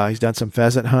 He's done some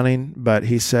pheasant hunting, but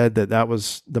he said that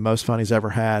was the most fun he's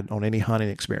ever had on any hunting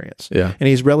experience. Yeah. And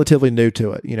he's relatively new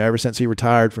to it. Ever since he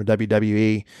retired from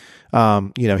WWE,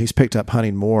 he's picked up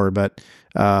hunting more, but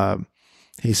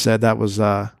he said that was,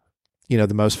 the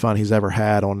most fun he's ever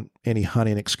had on any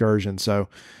hunting excursion. So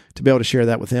to be able to share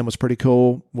that with him was pretty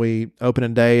cool. We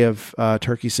opening day of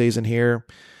turkey season here,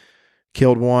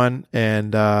 killed one,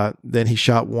 and then he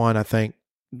shot one, I think,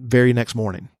 very next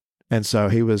morning. And so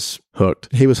he was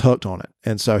hooked. He was hooked on it.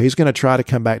 And so he's going to try to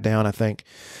come back down, I think,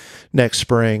 next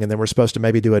spring. And then we're supposed to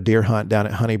maybe do a deer hunt down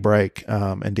at Honey Break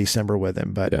in December with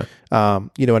him. But,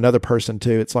 another person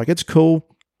too, it's like, it's cool.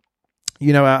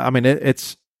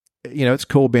 It's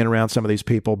cool being around some of these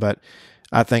people. But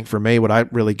I think for me, what I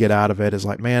really get out of it is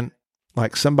like, man,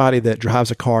 like somebody that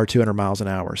drives a car 200 miles an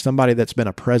hour, somebody that's been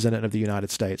a president of the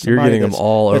United States. You're getting them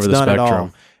all over the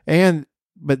spectrum.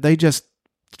 But they just,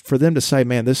 for them to say,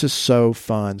 man, this is so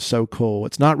fun, so cool.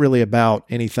 It's not really about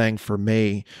anything for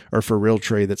me or for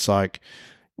Realtree that's like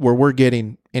where we're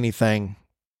getting anything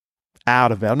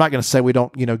out of it. I'm not going to say we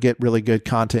don't, get really good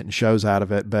content and shows out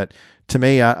of it. But to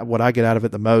me, what I get out of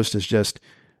it the most is just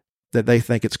that they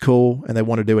think it's cool and they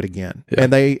want to do it again. Yeah.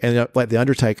 And like the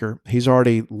Undertaker, he's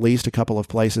already leased a couple of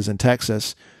places in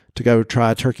Texas to go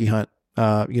try a turkey hunt,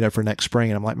 for next spring.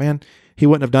 And I'm like, man, he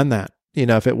wouldn't have done that,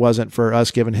 if it wasn't for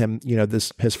us giving him,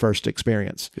 his first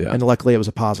experience. Yeah. And luckily it was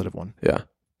a positive one. Yeah.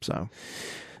 So,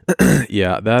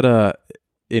 yeah, that,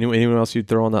 anyone else you'd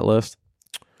throw on that list?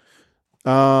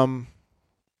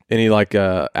 Any like,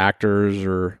 actors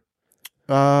or,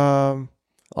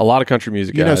 a lot of country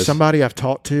music guys. Somebody I've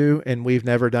talked to and we've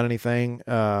never done anything.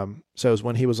 So it was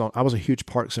when he was on, I was a huge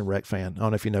Parks and Rec fan. I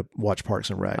don't know if watch Parks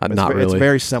and Rec. Not really. It's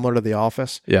very similar to The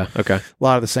Office. Yeah. Okay. A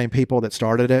lot of the same people that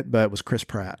started it, but it was Chris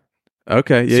Pratt.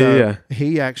 Okay. Yeah. Yeah.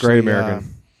 He actually, Great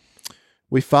American.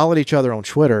 We followed each other on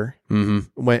Twitter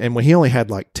when he only had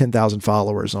like 10,000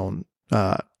 followers on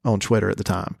Twitter at the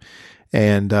time.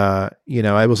 And,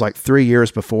 it was like 3 years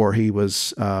before he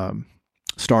was,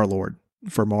 Star-Lord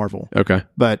for Marvel. Okay.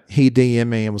 But he DM'd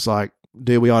me and was like,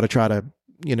 dude, we ought to try to,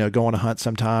 go on a hunt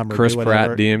sometime. Or Chris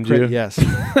Pratt DM'd you? Yes.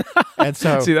 And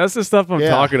so, see, that's the stuff I'm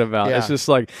talking about. Yeah. It's just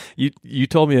like, you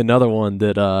told me another one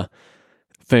that,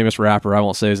 famous rapper, I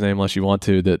won't say his name unless you want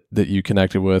to, that you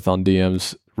connected with on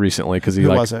DMs recently because he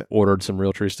ordered some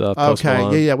Realtree stuff.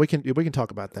 Okay, yeah, we can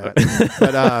talk about that.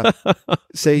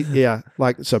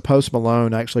 But so Post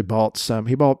Malone actually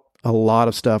he bought a lot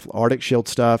of stuff, Arctic Shield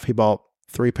stuff. He bought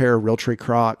 3 pair of Realtree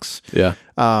Crocs. Yeah.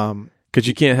 Because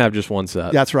you can't have just one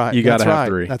set. That's right. You got to have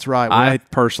 3. That's right. I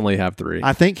personally have 3.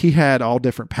 I think he had all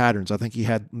different patterns. I think he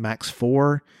had Max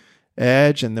 4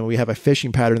 Edge, and then we have a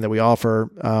fishing pattern that we offer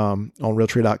on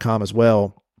Realtree.com as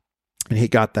well. And he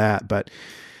got that. But,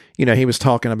 he was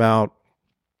talking about,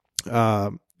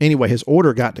 anyway, his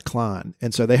order got declined,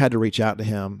 and so they had to reach out to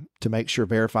him to make sure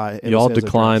verify. Y'all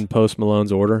declined Post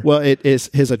Malone's order. Well, it is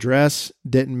his address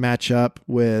didn't match up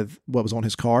with what was on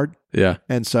his card. Yeah,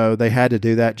 and so they had to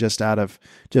do that just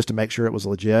to make sure it was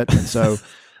legit. And so,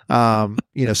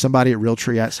 somebody at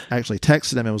Realtree actually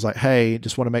texted him and was like, "Hey,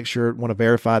 just want to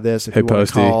verify this if you want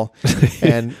to call."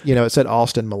 And it said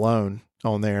Austin Malone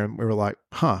on there, and we were like,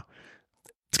 "Huh,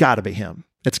 it's got to be him.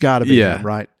 It's got to be him,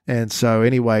 right?" And so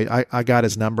anyway, I got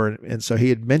his number, and so he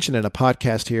had mentioned in a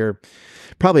podcast here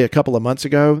probably a couple of months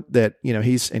ago that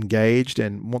he's engaged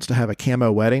and wants to have a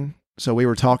camo wedding. So we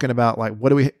were talking about like,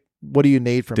 what do you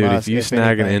need from us? Dude, if you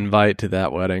snag an invite to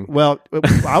that wedding. Well,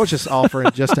 I was just offering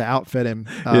just to outfit him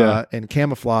in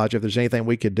camouflage. If there's anything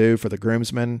we could do for the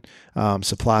groomsmen,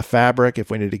 supply fabric if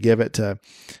we need to give it to,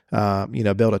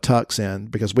 build a tux in,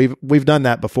 because we've done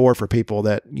that before for people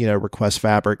that, request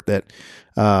fabric that,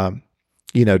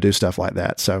 do stuff like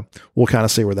that. So we'll kind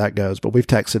of see where that goes, but we've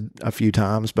texted a few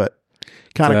times, but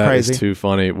kind of crazy. It's too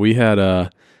funny. We had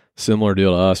a similar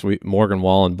deal to us. Morgan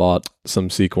Wallen bought some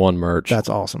Seek One merch. That's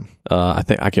awesome. I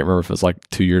can't remember if it was like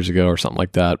 2 years ago or something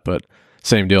like that, but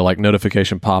same deal. Like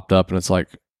notification popped up and it's like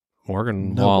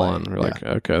Morgan Wallen. We're like,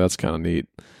 okay, that's kind of neat.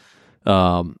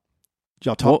 Did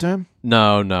y'all talk to him?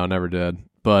 No, never did.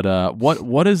 But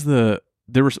what is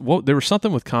there was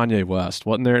something with Kanye West,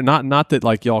 wasn't there? Not that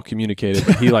like y'all communicated,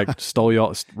 but he like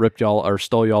ripped y'all or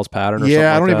stole y'all's pattern or something.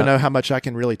 Yeah, I don't even know how much I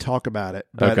can really talk about it.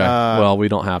 But, okay. Well, we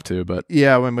don't have to, but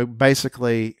yeah, when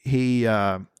basically he,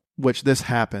 which this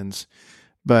happens,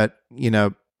 but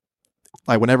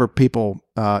like whenever people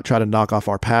try to knock off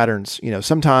our patterns,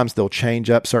 sometimes they'll change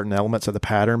up certain elements of the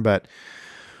pattern, but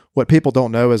what people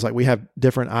don't know is like we have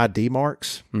different ID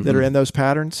marks that are in those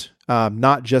patterns.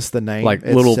 Not just the name like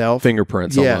itself. Little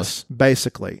fingerprints almost. Yes,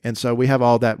 basically. And so we have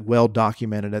all that well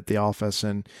documented at the office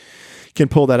and can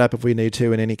pull that up if we need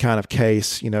to in any kind of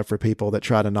case, for people that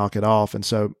try to knock it off. And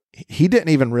so he didn't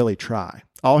even really try.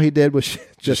 All he did was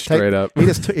just straight up. He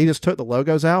just took the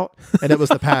logos out and it was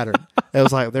the pattern. It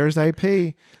was like, there's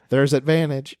AP, there's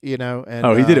Advantage,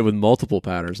 and he did it with multiple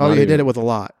patterns. He did it with a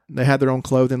lot. They had their own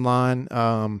clothing line.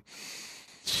 And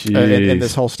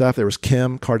this whole stuff, there was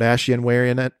Kim Kardashian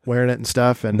wearing it and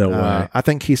stuff. And no way. I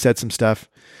think he said some stuff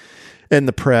in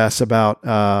the press about,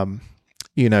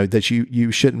 that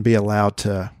you shouldn't be allowed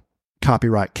to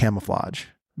copyright camouflage,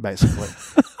 basically.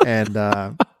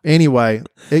 And anyway,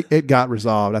 it got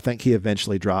resolved. I think he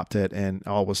eventually dropped it and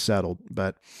all was settled.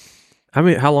 But I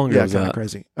mean, how long ago was that?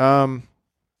 Crazy.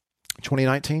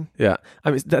 2019. Yeah,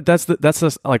 I mean that's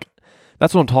what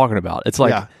I'm talking about. It's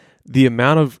like. Yeah. The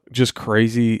amount of just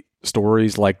crazy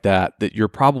stories like that you're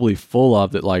probably full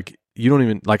of that like you don't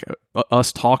even like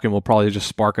us talking will probably just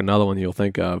spark another one you'll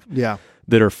think of. Yeah.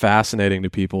 That are fascinating to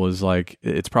people is like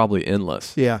it's probably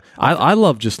endless. Yeah. I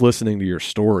love just listening to your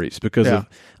stories because of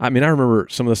I remember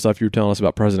some of the stuff you were telling us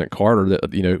about President Carter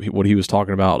that what he was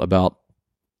talking about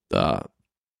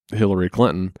Hillary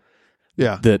Clinton.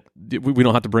 Yeah. That we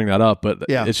don't have to bring that up, but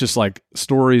it's just like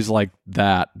stories like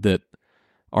that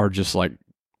are just like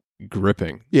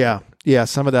gripping. Yeah.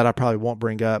 Some of that I probably won't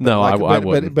bring up. No, I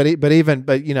wouldn't. But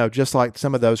just like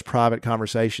some of those private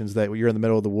conversations that you're in the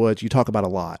middle of the woods, you talk about a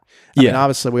lot. I mean,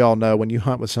 obviously we all know when you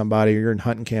hunt with somebody or you're in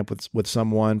hunting camp with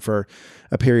someone for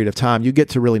a period of time, you get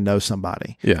to really know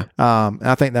somebody. Yeah. And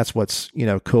I think that's what's,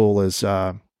 cool is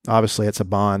obviously it's a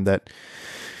bond that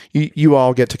you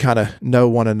all get to kind of know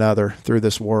one another through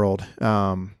this world.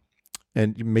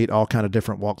 And you meet all kind of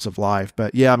different walks of life.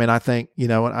 But yeah, I mean, I think,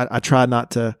 I try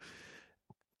not to,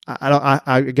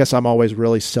 I guess I'm always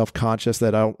really self-conscious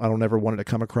that I don't ever want it to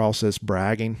come across as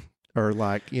bragging or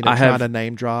like, trying to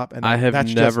name drop. And I have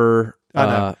never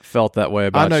felt that way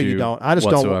about you. I know you don't. I just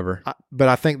whatsoever. don't. But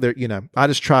I think that, I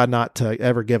just try not to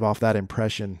ever give off that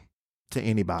impression to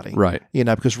anybody. Right.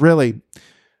 Because really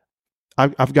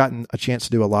I've gotten a chance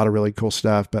to do a lot of really cool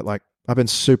stuff, but like I've been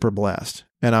super blessed.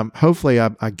 And hopefully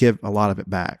I give a lot of it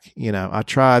back. I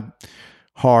tried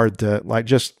hard to like,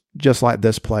 just like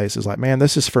this place is like, man,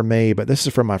 this is for me, but this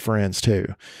is for my friends too.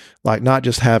 Like not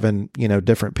just having,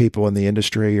 different people in the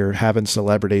industry or having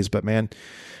celebrities, but man,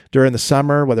 during the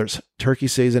summer, whether it's turkey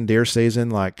season, deer season,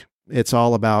 like it's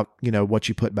all about, what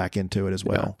you put back into it as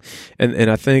well. Yeah. And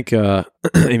I think,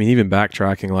 even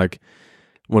backtracking, like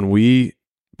when we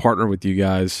partnered with you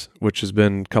guys, which has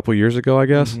been a couple years ago, I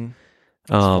guess, It's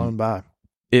flown by.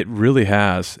 It really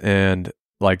has. And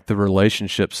like the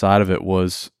relationship side of it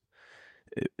was,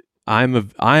 I'm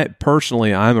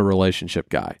a relationship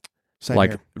guy. Same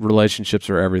like here. Relationships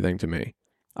are everything to me.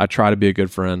 I try to be a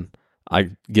good friend. I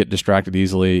get distracted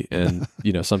easily. And,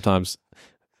 sometimes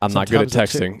I'm not good at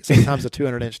texting. Sometimes a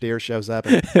 200-inch deer shows up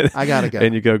and I got to go.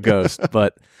 And you go ghost.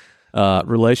 But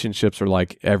relationships are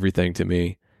like everything to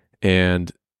me.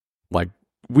 And like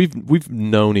we've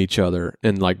known each other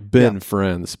and like been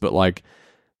friends, but like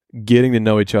getting to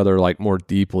know each other like more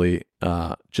deeply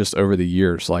just over the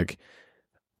years, like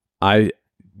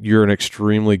you're an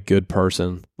extremely good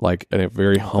person, like, and a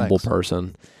very humble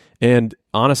person. And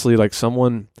honestly, like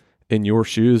someone in your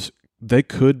shoes, they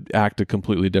could act a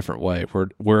completely different way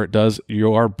where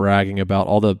you are bragging about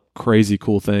all the crazy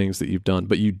cool things that you've done,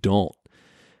 but you don't.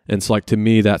 And so like, to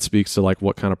me, that speaks to like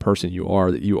what kind of person you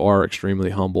are, that you are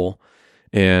extremely humble.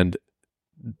 And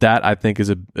that I think is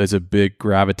a big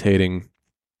gravitating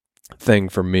thing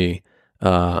for me.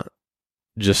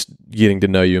 Just getting to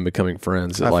know you and becoming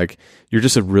friends. Like you're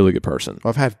just a really good person.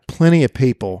 I've had plenty of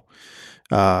people,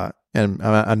 and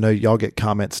I know y'all get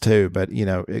comments too, but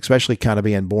especially kind of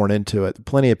being born into it,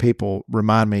 plenty of people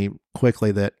remind me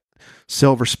quickly that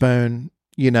silver spoon,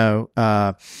 you're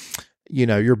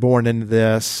born into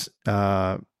this,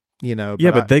 but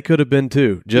they could have been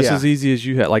too, just as easy as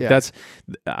you had. Like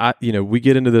we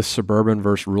get into this suburban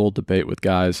versus rural debate with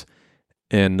guys,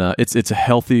 and it's a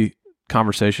healthy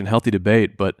conversation, healthy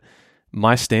debate. But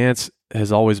my stance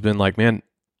has always been like, man,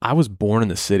 I was born in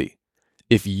the city.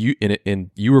 If you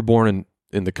and you were born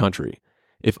in the country,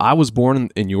 if I was born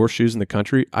in your shoes in the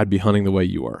country, I'd be hunting the way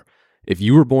you are. If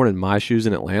you were born in my shoes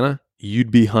in Atlanta,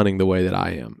 you'd be hunting the way that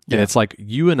I am. Yeah. And it's like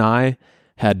you and I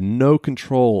had no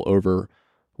control over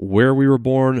where we were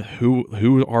born,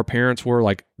 who our parents were.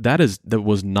 Like that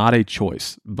was not a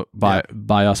choice by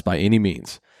us by any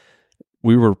means.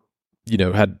 We were,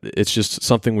 it's just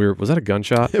something was that a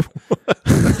gunshot? It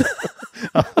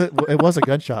was a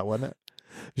gunshot, wasn't it?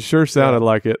 Sure sounded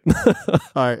like it.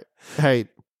 All right. Hey,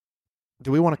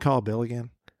 do we want to call Bill again?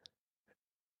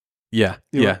 Yeah.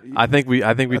 I think we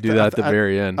do that at the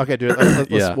very end. Okay, do it.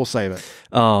 We'll save it.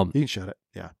 You can shut it.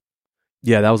 Yeah.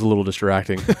 Yeah, that was a little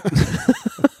distracting.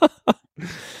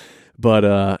 But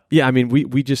I mean,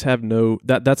 we just have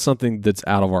that's something that's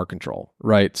out of our control,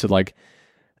 right? So like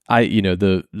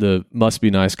the must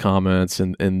be nice comments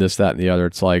and this, that, and the other.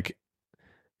 It's like,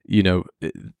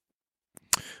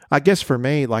 I guess for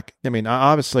me, like, I mean,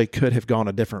 I obviously could have gone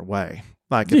a different way.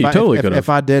 Like if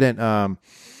I didn't,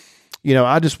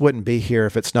 I just wouldn't be here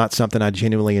if it's not something I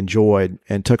genuinely enjoyed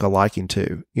and took a liking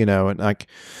to, and like,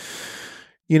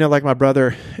 like my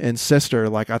brother and sister,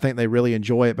 like I think they really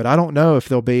enjoy it, but I don't know if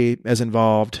they'll be as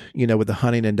involved, with the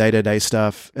hunting and day-to-day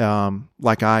stuff,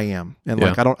 like I am. And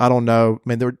like, I don't know. I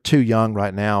mean, they're too young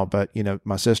right now, but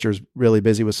my sister's really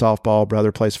busy with softball,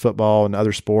 brother plays football and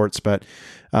other sports. But,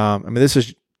 I mean, this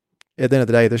is, at the end of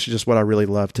the day, this is just what I really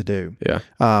love to do. Yeah.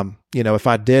 If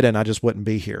I didn't, I just wouldn't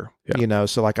be here,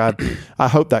 so like, I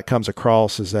hope that comes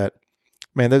across is that,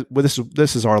 man,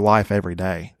 this is our life every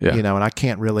day, and I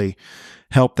can't really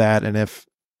help that. And if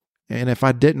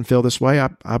I didn't feel this way,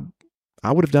 I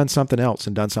would have done something else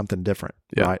and done something different.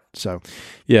 Yeah. Right. So,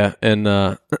 yeah.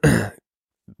 And,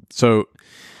 so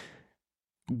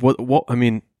what, I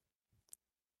mean,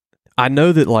 I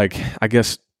know that like, I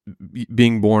guess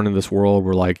being born in this world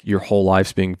where like your whole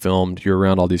life's being filmed, you're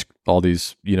around all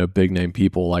these, big name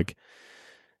people. Like,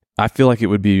 I feel like it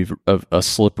would be a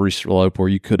slippery slope where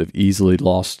you could have easily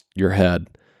lost your head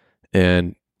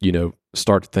and,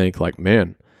 start to think like,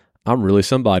 man, I'm really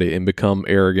somebody, and become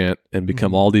arrogant and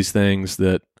become all these things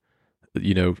that,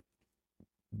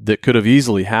 that could have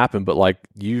easily happened. But like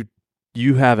you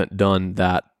haven't done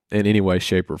that in any way,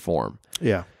 shape, or form.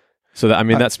 Yeah. So that, I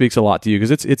mean, that speaks a lot to you,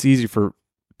 because it's easy for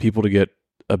people to get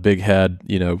a big head,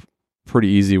 pretty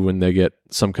easy when they get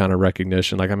some kind of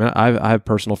recognition. Like, I mean, I have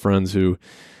personal friends who,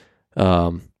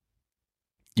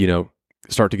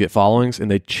 start to get followings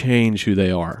and they change who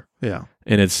they are. Yeah.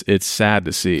 And it's sad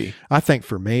to see. I think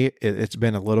for me, it's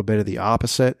been a little bit of the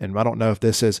opposite. And I don't know if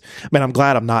this is, I mean, I'm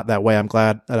glad I'm not that way. I'm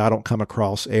glad that I don't come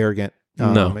across arrogant,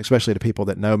 especially to people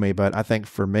that know me. But I think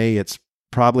for me, it's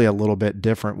probably a little bit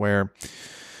different, where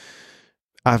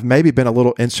I've maybe been a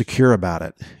little insecure about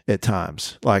it at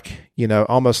times. Like,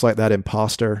 almost like that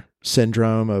imposter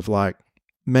syndrome of like,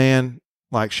 man,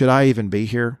 like, should I even be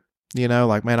here?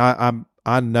 Like, man,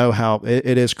 I know how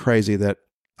it is crazy that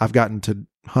I've gotten to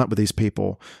hunt with these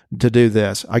people, to do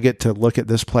this. I get to look at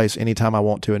this place anytime I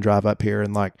want to and drive up here.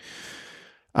 And like,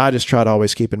 I just try to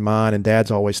always keep in mind, and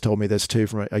Dad's always told me this too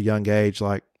from a young age,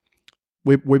 like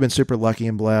we've been super lucky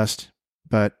and blessed,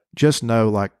 but just know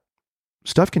like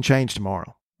stuff can change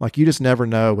tomorrow. Like, you just never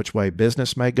know which way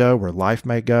business may go, where life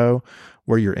may go,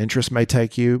 where your interests may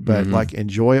take you, but like,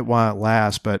 enjoy it while it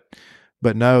lasts, but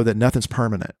know that nothing's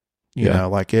permanent. You know,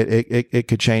 like it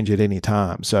could change at any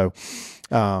time. So,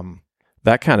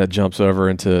 that kind of jumps over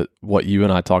into what you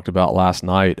and I talked about last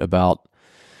night about,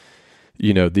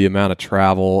 the amount of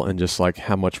travel and just like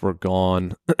how much we're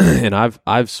gone. And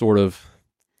I've sort of,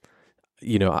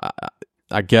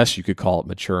 I guess you could call it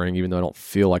maturing, even though I don't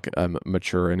feel like I'm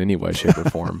mature in any way, shape, or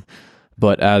form.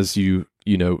 But as you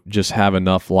just have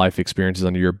enough life experiences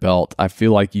under your belt, I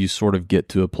feel like you sort of get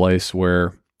to a place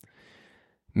where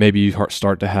maybe you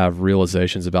start to have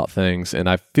realizations about things. And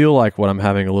I feel like what I'm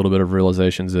having a little bit of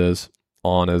realizations is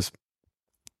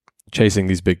chasing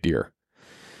these big deer.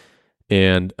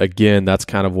 And again, that's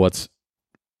kind of what's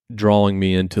drawing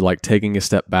me into like taking a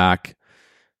step back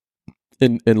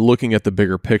and looking at the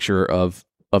bigger picture of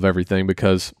everything,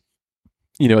 because,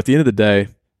 at the end of the day,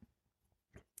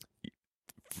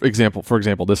 for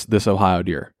example, this Ohio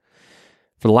deer,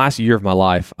 for the last year of my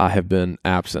life, I have been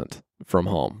absent from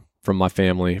home, from my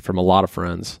family, from a lot of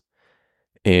friends.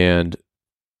 And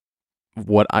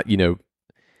what I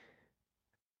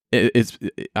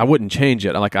wouldn't change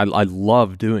it. Like I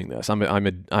love doing this.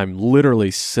 I'm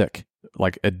literally sick,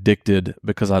 like addicted,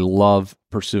 because I love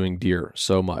pursuing deer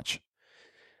so much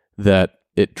that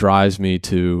it drives me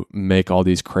to make all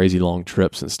these crazy long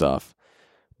trips and stuff.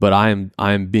 But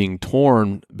I'm being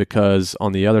torn, because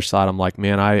on the other side, I'm like,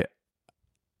 man, I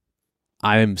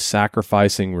am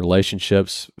sacrificing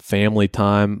relationships, family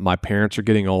time. My parents are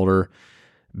getting older,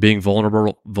 being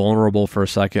vulnerable for a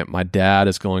second. My dad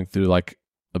is going through like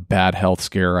a bad health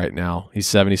scare right now. He's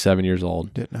 77 years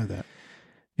old. Didn't know that.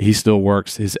 He still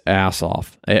works his ass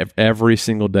off every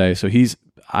single day. So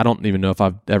I don't even know if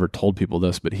I've ever told people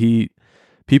this, but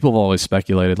people have always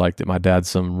speculated like that my dad's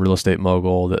some real estate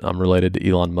mogul, that I'm related to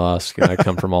Elon Musk, and I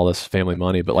come from all this family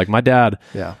money. But like my dad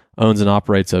owns and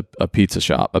operates a pizza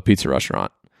shop, a pizza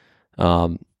restaurant, for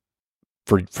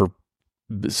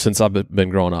since I've been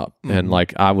growing up. Mm-hmm. And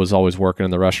like I was always working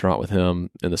in the restaurant with him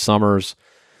in the summers,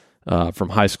 from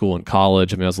high school and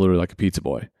college. I mean, I was literally like a pizza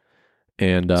boy.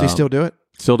 And does he still do it?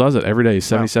 Still does it every day. He's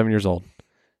 77 years old.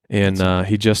 And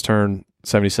he just turned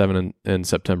 77 in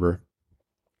September.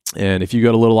 And if you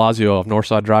go to Little Osseo off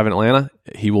Northside Drive in Atlanta,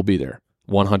 he will be there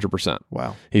 100%.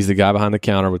 Wow. He's the guy behind the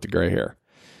counter with the gray hair.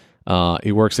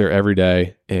 He works there every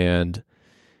day. And,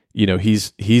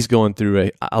 he's going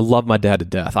through I love my dad to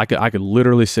death. I could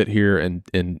literally sit here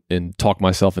and talk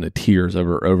myself into tears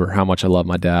over how much I love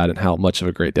my dad and how much of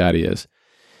a great dad he is.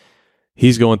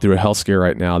 He's going through a health scare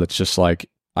right now that's just like,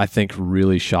 I think,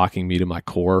 really shocking me to my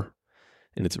core.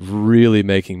 And it's really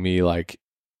making me like,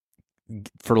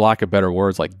 for lack of better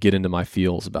words, like get into my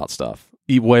feels about stuff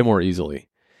way more easily.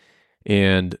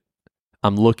 And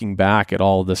I'm looking back at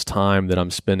all this time that I'm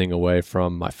spending away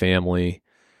from my family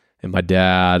and my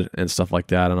dad and stuff like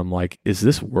that. And I'm like, is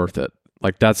this worth it?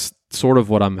 Like, that's sort of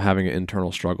what I'm having an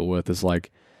internal struggle with, is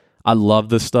like, I love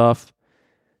this stuff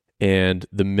and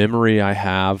the memory I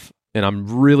have. And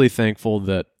I'm really thankful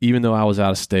that even though I was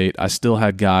out of state, I still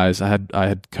had guys. I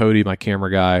had Cody, my camera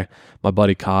guy, my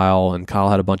buddy Kyle, and Kyle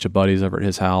had a bunch of buddies over at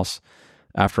his house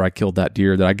after I killed that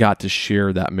deer that I got to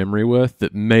share that memory with,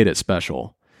 that made it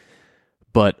special.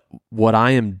 But what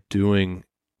I am doing,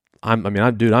 my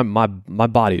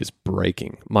body is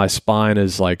breaking. My spine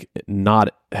is like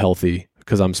not healthy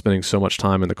because I'm spending so much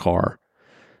time in the car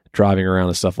driving around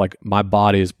and stuff. Like my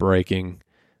body is breaking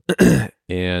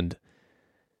and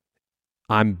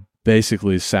I'm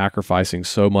basically sacrificing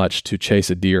so much to chase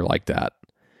a deer like that.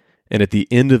 And at the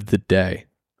end of the day,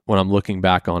 when I'm looking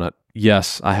back on it,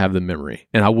 yes, I have the memory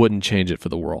and I wouldn't change it for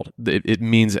the world. It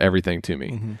means everything to me.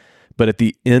 Mm-hmm. But at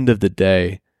the end of the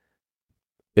day,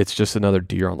 it's just another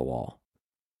deer on the wall.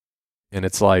 And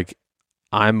it's like,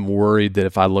 I'm worried that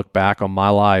if I look back on my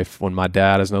life when my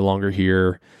dad is no longer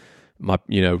here,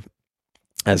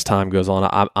 as time goes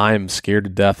on, I am scared to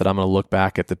death that I'm going to look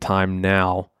back at the time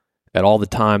now, at all the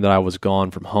time that I was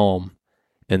gone from home,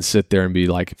 and sit there and be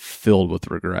like filled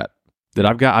with regret that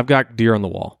I've got deer on the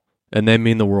wall and they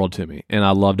mean the world to me and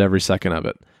I loved every second of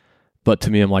it. But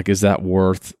to me, I'm like, is that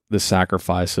worth the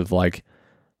sacrifice of like,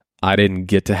 I didn't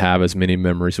get to have as many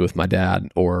memories with my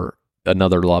dad or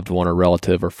another loved one or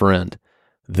relative or friend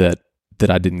that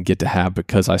I didn't get to have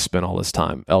because I spent all this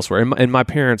time elsewhere. And my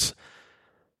parents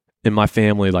and my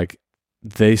family, like,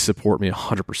 they support me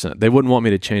 100%. They wouldn't want me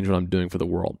to change what I'm doing for the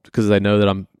world because they know that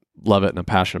I'm love it and I'm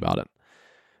passionate about it.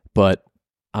 But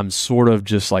I'm sort of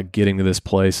just like getting to this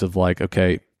place of like,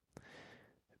 okay,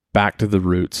 back to the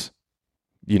roots,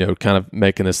 kind of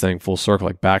making this thing full circle,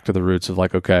 like back to the roots of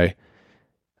like, okay,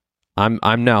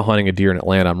 I'm now hunting a deer in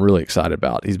Atlanta I'm really excited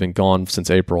about. He's been gone since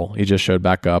April. He just showed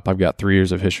back up. I've got 3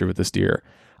 years of history with this deer.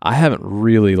 I haven't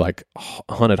really like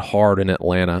hunted hard in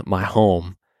Atlanta, my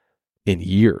home, in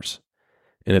years.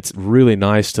 And it's really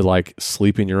nice to like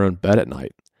sleep in your own bed at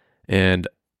night. And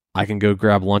I can go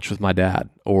grab lunch with my dad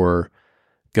or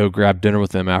go grab dinner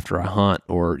with them after I hunt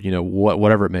or,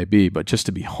 whatever it may be. But just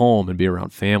to be home and be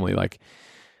around family, like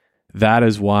that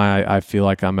is why I feel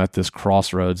like I'm at this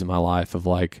crossroads in my life of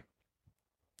like,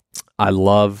 I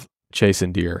love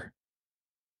chasing deer,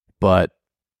 but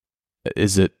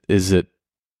is it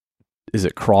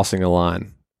crossing a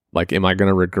line? Like, am I going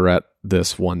to regret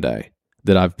this one day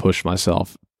that I've pushed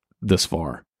myself this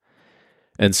far?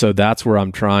 And so that's where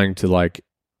I'm trying to like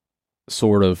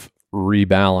sort of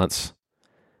rebalance.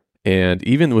 And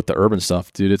even with the urban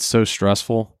stuff, dude, it's so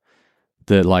stressful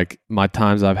that like my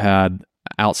times I've had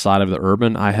outside of the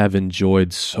urban, I have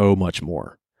enjoyed so much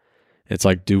more. It's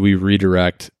like, do we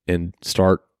redirect and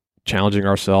start challenging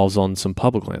ourselves on some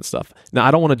public land stuff? Now,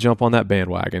 I don't want to jump on that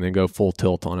bandwagon and go full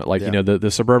tilt on it. Like,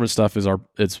 the suburban stuff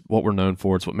it's what we're known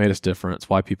for. It's what made us different. It's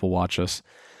why people watch us.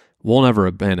 We'll never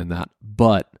abandon that.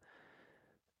 But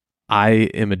I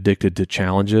am addicted to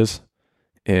challenges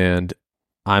and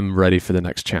I'm ready for the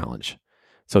next challenge.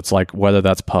 So it's like, whether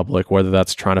that's public, whether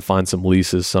that's trying to find some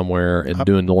leases somewhere and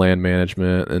doing the land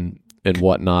management and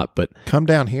whatnot. But come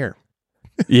down here.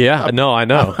 Yeah, no, I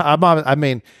know. I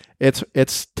mean,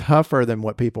 it's tougher than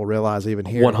what people realize even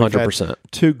here. 100%.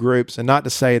 Two groups, and not to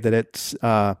say that it's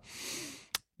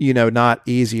not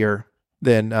easier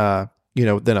than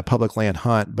than a public land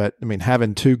hunt, but I mean,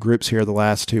 having two groups here the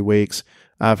last 2 weeks,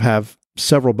 have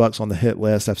several bucks on the hit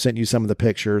list. I've sent you some of the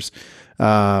pictures.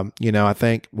 I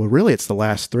think, well, really it's the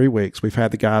last 3 weeks. We've had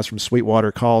the guys from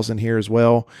Sweetwater calls in here as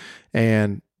well,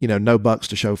 and no bucks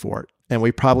to show for it. And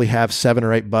we probably have 7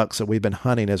 or 8 bucks that we've been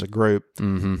hunting as a group.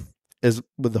 Mm-hmm. Is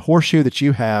with the horseshoe that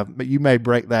you have, but you may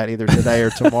break that either today or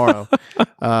tomorrow.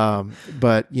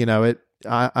 But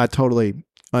I totally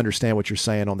understand what you're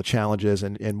saying on the challenges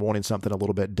and wanting something a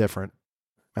little bit different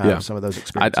out of some of those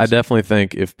experiences. I definitely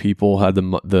think if people had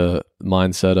the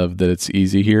mindset of that it's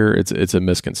easy here, it's a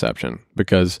misconception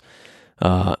because,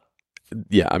 I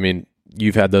mean,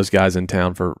 you've had those guys in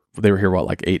town they were here,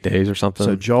 like 8 days or something?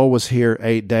 So Joel was here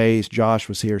 8 days. Josh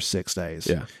was here 6 days.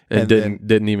 Yeah. And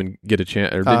didn't even get a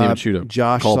chance or didn't even shoot him.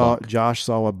 Josh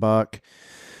saw a buck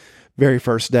very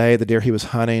first day, the deer he was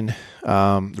hunting.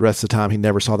 The rest of the time he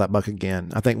never saw that buck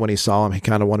again. I think when he saw him, he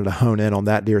kind of wanted to hone in on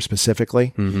that deer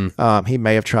specifically. Mm-hmm. He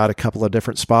may have tried a couple of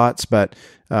different spots, but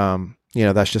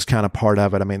that's just kind of part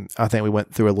of it. I mean, I think we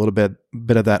went through a little bit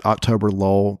of that October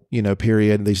lull,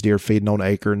 period, these deer feeding on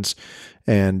acorns.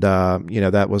 And,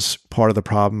 that was part of the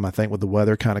problem, I think, with the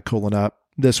weather kind of cooling up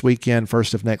this weekend.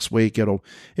 First of next week, it'll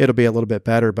be a little bit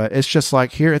better, but it's just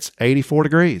like here, it's 84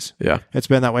 degrees. Yeah. It's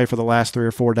been that way for the last 3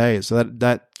 or 4 days. So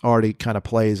that already kind of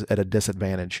plays at a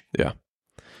disadvantage. Yeah.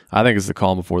 I think it's the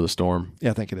calm before the storm.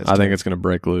 Yeah, I think it is. I think it's going to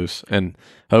break loose, and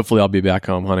hopefully I'll be back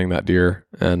home hunting that deer,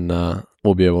 and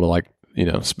we'll be able to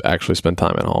actually spend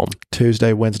time at home.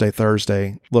 Tuesday, Wednesday,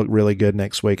 Thursday look really good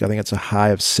next week. I think it's a high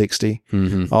of 60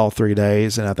 all 3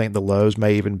 days, and I think the lows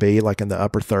may even be like in the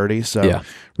upper 30s. So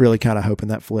really kind of hoping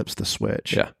that flips the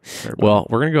switch. Yeah. Well,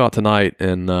 we're going to go out tonight,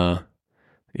 and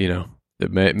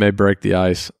it may break the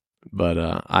ice, but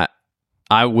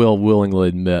I will willingly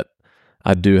admit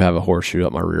I do have a horseshoe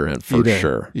up my rear end for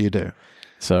sure. You do.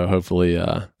 So hopefully,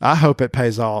 I hope it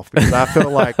pays off because I feel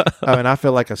like,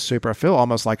 I feel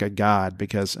almost like a god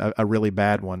because a really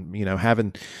bad one,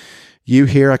 having you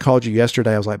here. I called you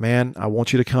yesterday. I was like, man, I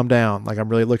want you to come down. Like, I'm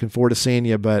really looking forward to seeing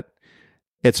you, but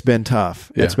it's been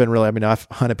tough. Yeah. It's been really, I've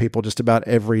hunted people just about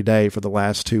every day for the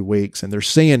last 2 weeks and they're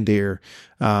seeing deer.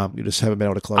 You just haven't been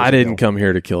able to close. I didn't come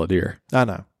here to kill a deer. I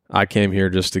know. I came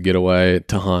here just to get away,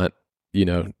 to hunt,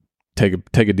 take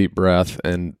a deep breath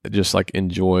and just like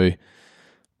enjoy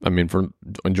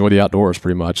the outdoors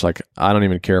pretty much. Like, I don't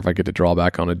even care if I get to draw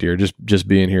back on a deer. Just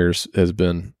being here has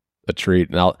been a treat.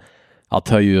 And I'll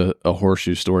tell you a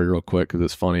horseshoe story real quick because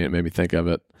it's funny. It made me think of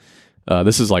it.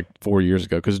 This is like 4 years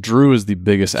ago because Drew is the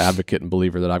biggest advocate and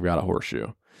believer that I've got a horseshoe.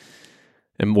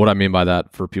 And what I mean by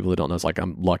that, for people that don't know, is like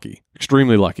I'm lucky,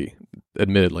 extremely lucky,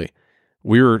 admittedly.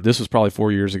 This was probably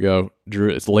 4 years ago. Drew,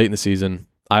 it's late in the season.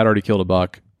 I had already killed a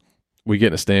buck. We get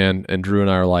in a stand and Drew and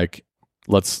I are like,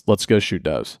 let's go shoot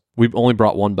does. We've only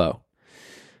brought one bow.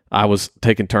 I was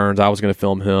taking turns. I was going to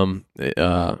film him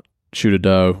shoot a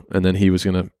doe, and then we were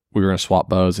going to swap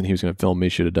bows, and he was going to film me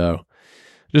shoot a doe.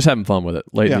 Just having fun with it.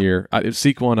 Late in the year,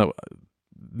 seek one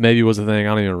maybe was a thing.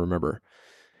 I don't even remember.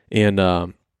 And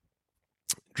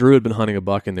Drew had been hunting a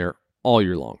buck in there all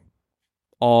year long,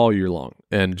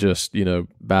 and just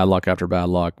bad luck after bad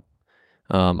luck.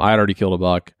 I had already killed a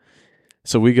buck,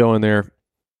 so we go in there.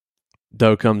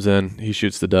 Doe comes in, he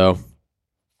shoots the doe,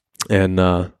 and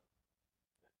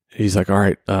He's like, all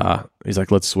right. He's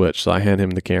like, let's switch. So I hand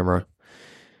him the camera.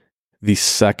 The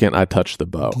second I touch the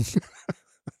bow,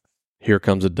 here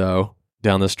comes a doe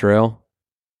down this trail.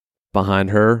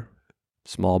 Behind her,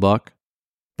 small buck.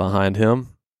 Behind him,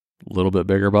 a little bit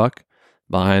bigger buck.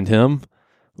 Behind him,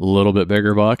 a little bit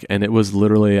bigger buck. And it was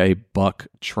literally a buck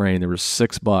train. There were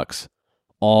 6 bucks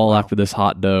all after this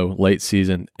hot doe late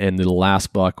season. And the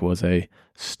last buck was a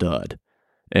stud.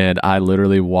 And I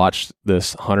literally watched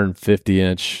this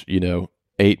 150-inch,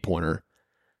 8-pointer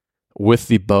with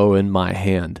the bow in my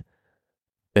hand.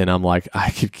 And I'm like,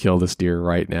 I could kill this deer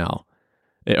right now.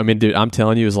 I mean, dude, I'm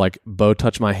telling you, it's like bow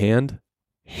touch my hand,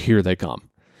 here they come.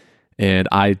 And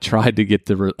I tried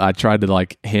to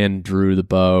like hand Drew the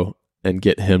bow and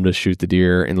get him to shoot the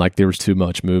deer. And like there was too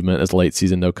much movement as late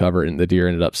season, no cover, and the deer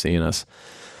ended up seeing us.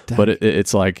 Dang. But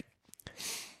it's like.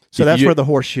 So that's where the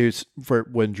horseshoes, for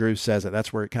when Drew says it,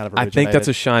 that's where it kind of originated. I think that's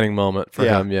a shining moment for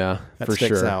him, yeah, that for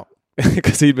sticks sure. Out.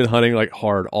 Because he'd been hunting like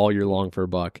hard all year long for a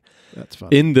buck. That's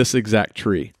funny. In this exact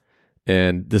tree.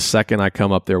 And the second I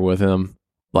come up there with him,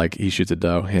 like he shoots a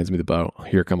doe, hands me the bow,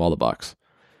 here come all the bucks.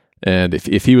 And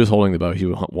if he was holding the bow, he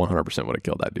would 100% would have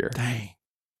killed that deer. Dang.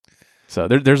 So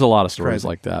there's a lot of stories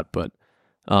like that. But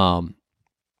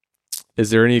is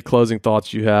there any closing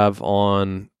thoughts you have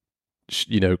on,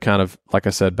 kind of, like I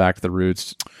said, back to the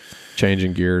roots,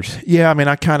 changing gears? Yeah, I mean,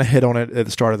 I kind of hit on it at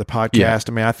the start of the podcast. Yeah.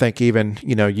 I mean, I think even,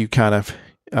 you kind of,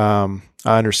 I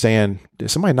understand.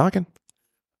 Is somebody knocking?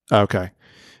 Okay.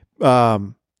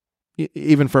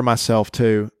 Even for myself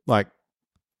too, like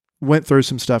went through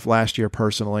some stuff last year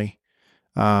personally,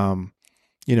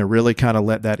 really kind of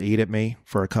let that eat at me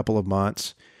for a couple of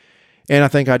months. And I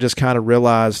think I just kind of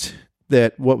realized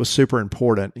that what was super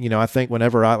important, I think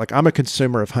whenever I'm a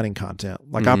consumer of hunting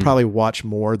content, like I probably watch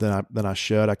more than I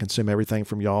should. I consume everything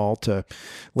from y'all to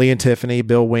Lee and Tiffany,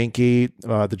 Bill Winke,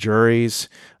 the juries,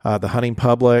 the hunting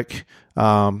public,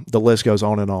 the list goes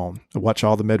on and on. I watch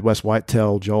all the Midwest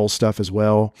Whitetail, Joel stuff as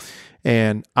well.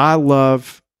 And I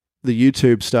love the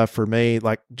YouTube stuff for me,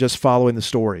 like just following the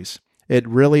stories. It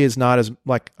really is not as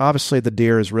like, obviously the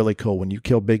deer is really cool when you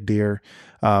kill big deer,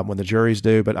 when the juries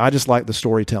do, but I just like the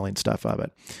storytelling stuff of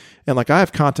it. And like I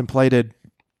have contemplated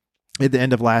at the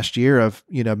end of last year of,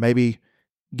 maybe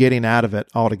getting out of it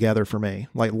altogether for me,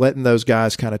 like letting those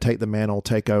guys kind of take the mantle,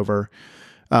 take over.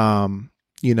 But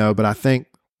I think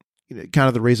kind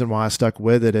of the reason why I stuck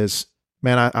with it is,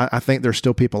 man, I think there's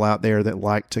still people out there that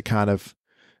like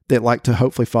to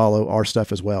hopefully follow our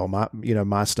stuff as well.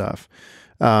 My stuff.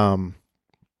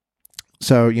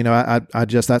 So, I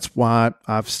just, that's why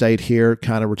I've stayed here,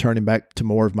 kind of returning back to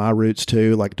more of my roots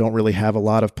too. Like don't really have a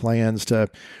lot of plans to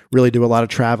really do a lot of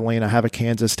traveling. I have a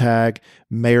Kansas tag,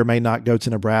 may or may not go to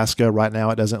Nebraska. Right now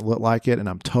it doesn't look like it, and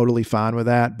I'm totally fine with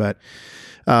that. But,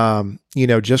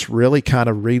 just really kind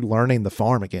of relearning the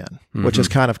farm again, which is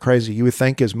kind of crazy. You would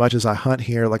think as much as I hunt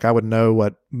here, like I would know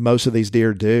what most of these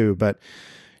deer do, but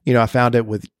I found it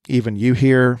with even you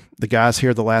here, the guys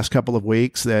here the last couple of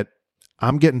weeks, that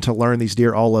I'm getting to learn these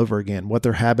deer all over again, what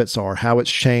their habits are, how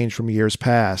it's changed from years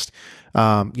past,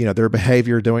 their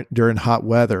behavior during hot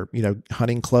weather,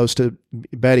 hunting close to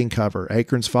bedding cover,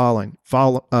 acorns falling.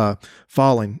 How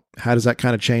does that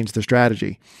kind of change the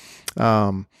strategy?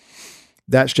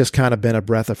 That's just kind of been a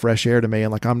breath of fresh air to me.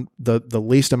 And like I'm the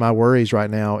least of my worries right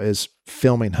now is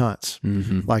filming hunts.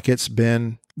 Like it's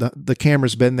been, the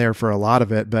camera's been there for a lot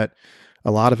of it, but a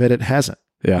lot of it hasn't,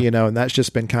 and that's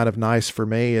just been kind of nice for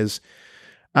me. Is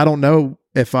I don't know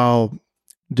if I'll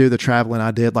do the traveling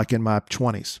I did like in my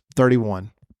 20s,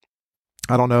 31.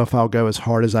 I don't know if I'll go as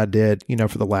hard as I did,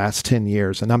 for the last 10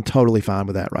 years. And I'm totally fine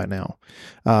with that right now.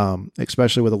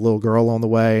 Especially with a little girl on the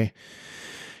way,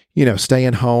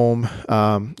 staying home.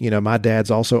 My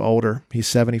dad's also older. He's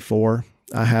 74.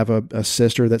 I have a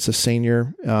sister that's a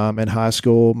senior in high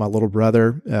school. My little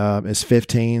brother is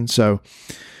 15. So,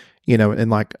 and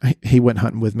like he went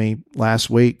hunting with me last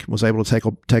week, was able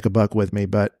to take a buck with me.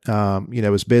 But,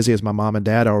 as busy as my mom and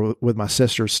dad are with my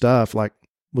sister's stuff, like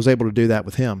was able to do that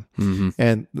with him.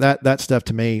 And that stuff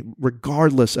to me,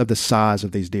 regardless of the size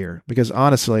of these deer, because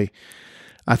honestly,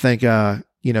 I think,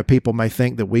 people may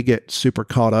think that we get super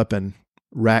caught up in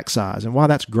rack size, and while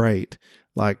that's great,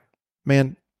 like,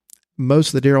 man, most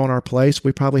of the deer on our place,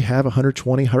 we probably have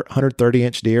 120, 130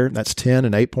 inch deer. That's 10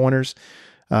 and 8-pointers.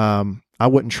 I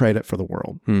wouldn't trade it for the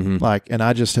world. And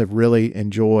I just have really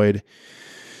enjoyed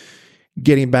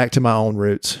getting back to my own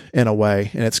roots in a way.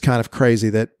 And it's kind of crazy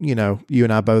that, you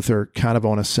and I both are kind of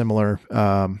on a similar,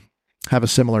 have a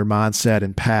similar mindset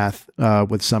and path,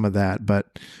 with some of that.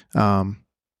 But,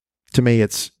 to me,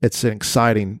 it's an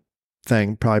exciting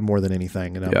thing, probably more than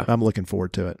anything. And I'm looking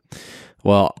forward to it.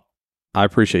 Well, I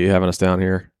appreciate you having us down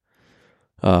here.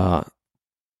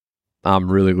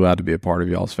 I'm really glad to be a part of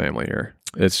y'all's family here.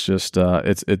 It's just,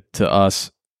 to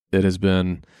us, it has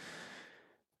been,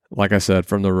 like I said,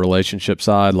 from the relationship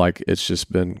side, like it's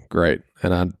just been great.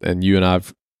 And you and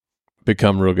I've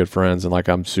become real good friends, and like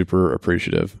I'm super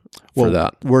appreciative for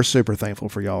that. We're super thankful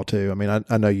for y'all too. I mean,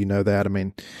 I know you know that. I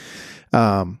mean,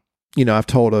 I've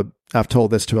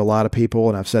told this to a lot of people,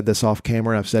 and I've said this off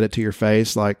camera, and I've said it to your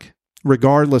face. Like,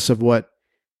 regardless of what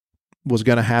was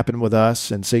going to happen with us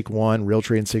and Seek One,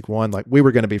 Realtree and Seek One, like we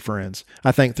were going to be friends.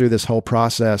 I think through this whole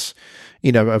process,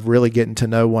 of really getting to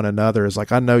know one another is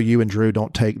like, I know you and Drew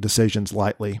don't take decisions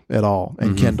lightly at all.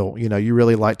 And Kendall, you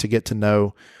really like to get to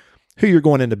know who you're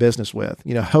going into business with,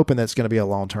 hoping that's going to be a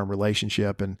long-term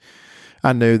relationship. And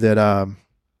I knew that,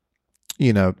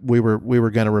 we were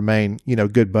going to remain,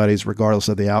 good buddies regardless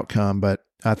of the outcome. But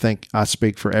I think I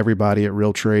speak for everybody at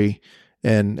Realtree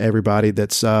and everybody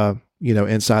that's,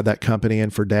 inside that company,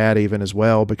 and for Dad even as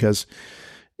well, because,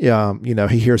 he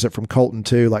hears it from Colton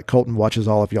too. Like Colton watches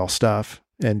all of y'all stuff,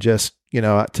 and just,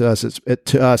 to us,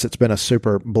 it's been a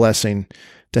super blessing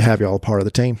to have y'all a part of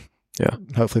the team. Yeah.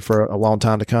 Hopefully for a long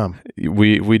time to come.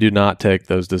 We do not take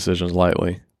those decisions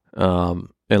lightly. And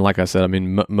like I said, I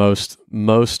mean, most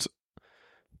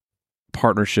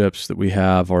partnerships that we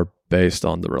have are based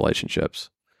on the relationships.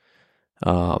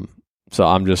 So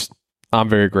I'm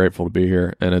very grateful to be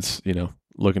here, and it's,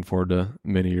 looking forward to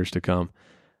many years to come.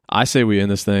 I say we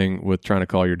end this thing with trying to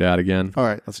call your dad again. All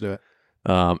right, let's do it.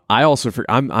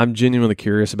 I'm genuinely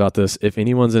curious about this. If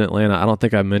anyone's in Atlanta, I don't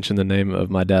think I mentioned the name of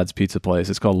my dad's pizza place.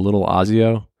 It's called Little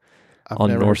Ozio on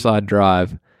Northside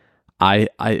Drive.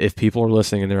 If people are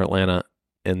listening and they're in Atlanta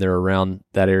and they're around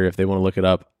that area, if they want to look it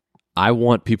up, I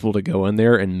want people to go in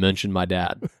there and mention my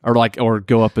dad, or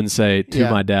go up and say to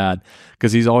my dad,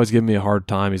 because he's always giving me a hard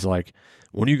time. He's like,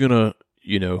 when are you gonna,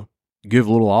 give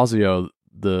Little Ozio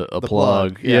the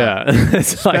plug? Yeah.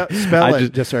 It's spell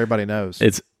it just so everybody knows.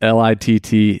 It's Little,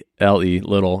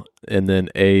 little, and then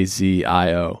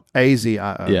Azio.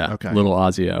 Azio. Yeah. Okay. Little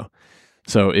Ozio.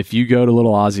 So if you go to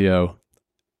Little Ozio,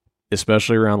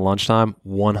 especially around lunchtime,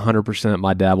 100%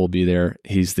 my dad will be there.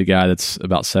 He's the guy that's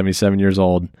about 77 years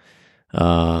old.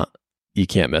 You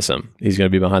can't miss him. He's going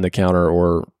to be behind the counter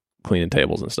or cleaning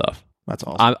tables and stuff. That's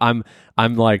awesome.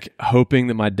 I'm like hoping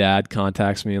that my dad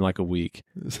contacts me in like a week.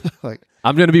 Like,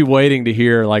 I'm going to be waiting to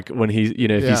hear like when he,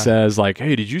 if he says like,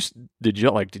 hey, did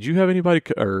you have anybody,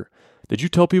 or did you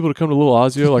tell people to come to Little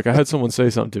Ozio? Like I had someone say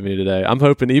something to me today. I'm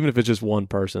hoping, even if it's just one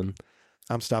person.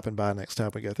 I'm stopping by next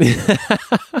time we go through.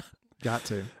 Got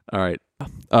to. All right.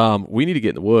 We need to get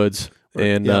in the woods.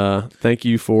 And thank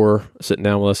you for sitting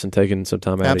down with us and taking some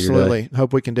time out of your day. Absolutely.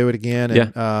 Hope we can do it again.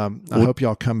 And I hope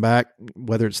y'all come back,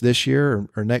 whether it's this year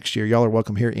or next year. Y'all are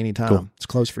welcome here anytime. Cool. It's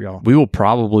closed for y'all. We will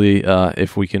probably,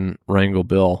 if we can wrangle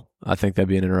Bill, I think that'd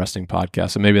be an interesting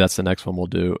podcast. So maybe that's the next one we'll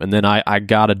do. And then I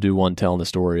got to do one telling the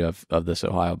story of this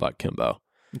Ohio buck Kimbo.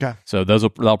 Okay. So that'll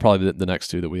probably be the next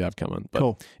two that we have coming. But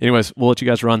cool. Anyways, we'll let you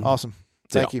guys run. Awesome.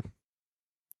 Thank you.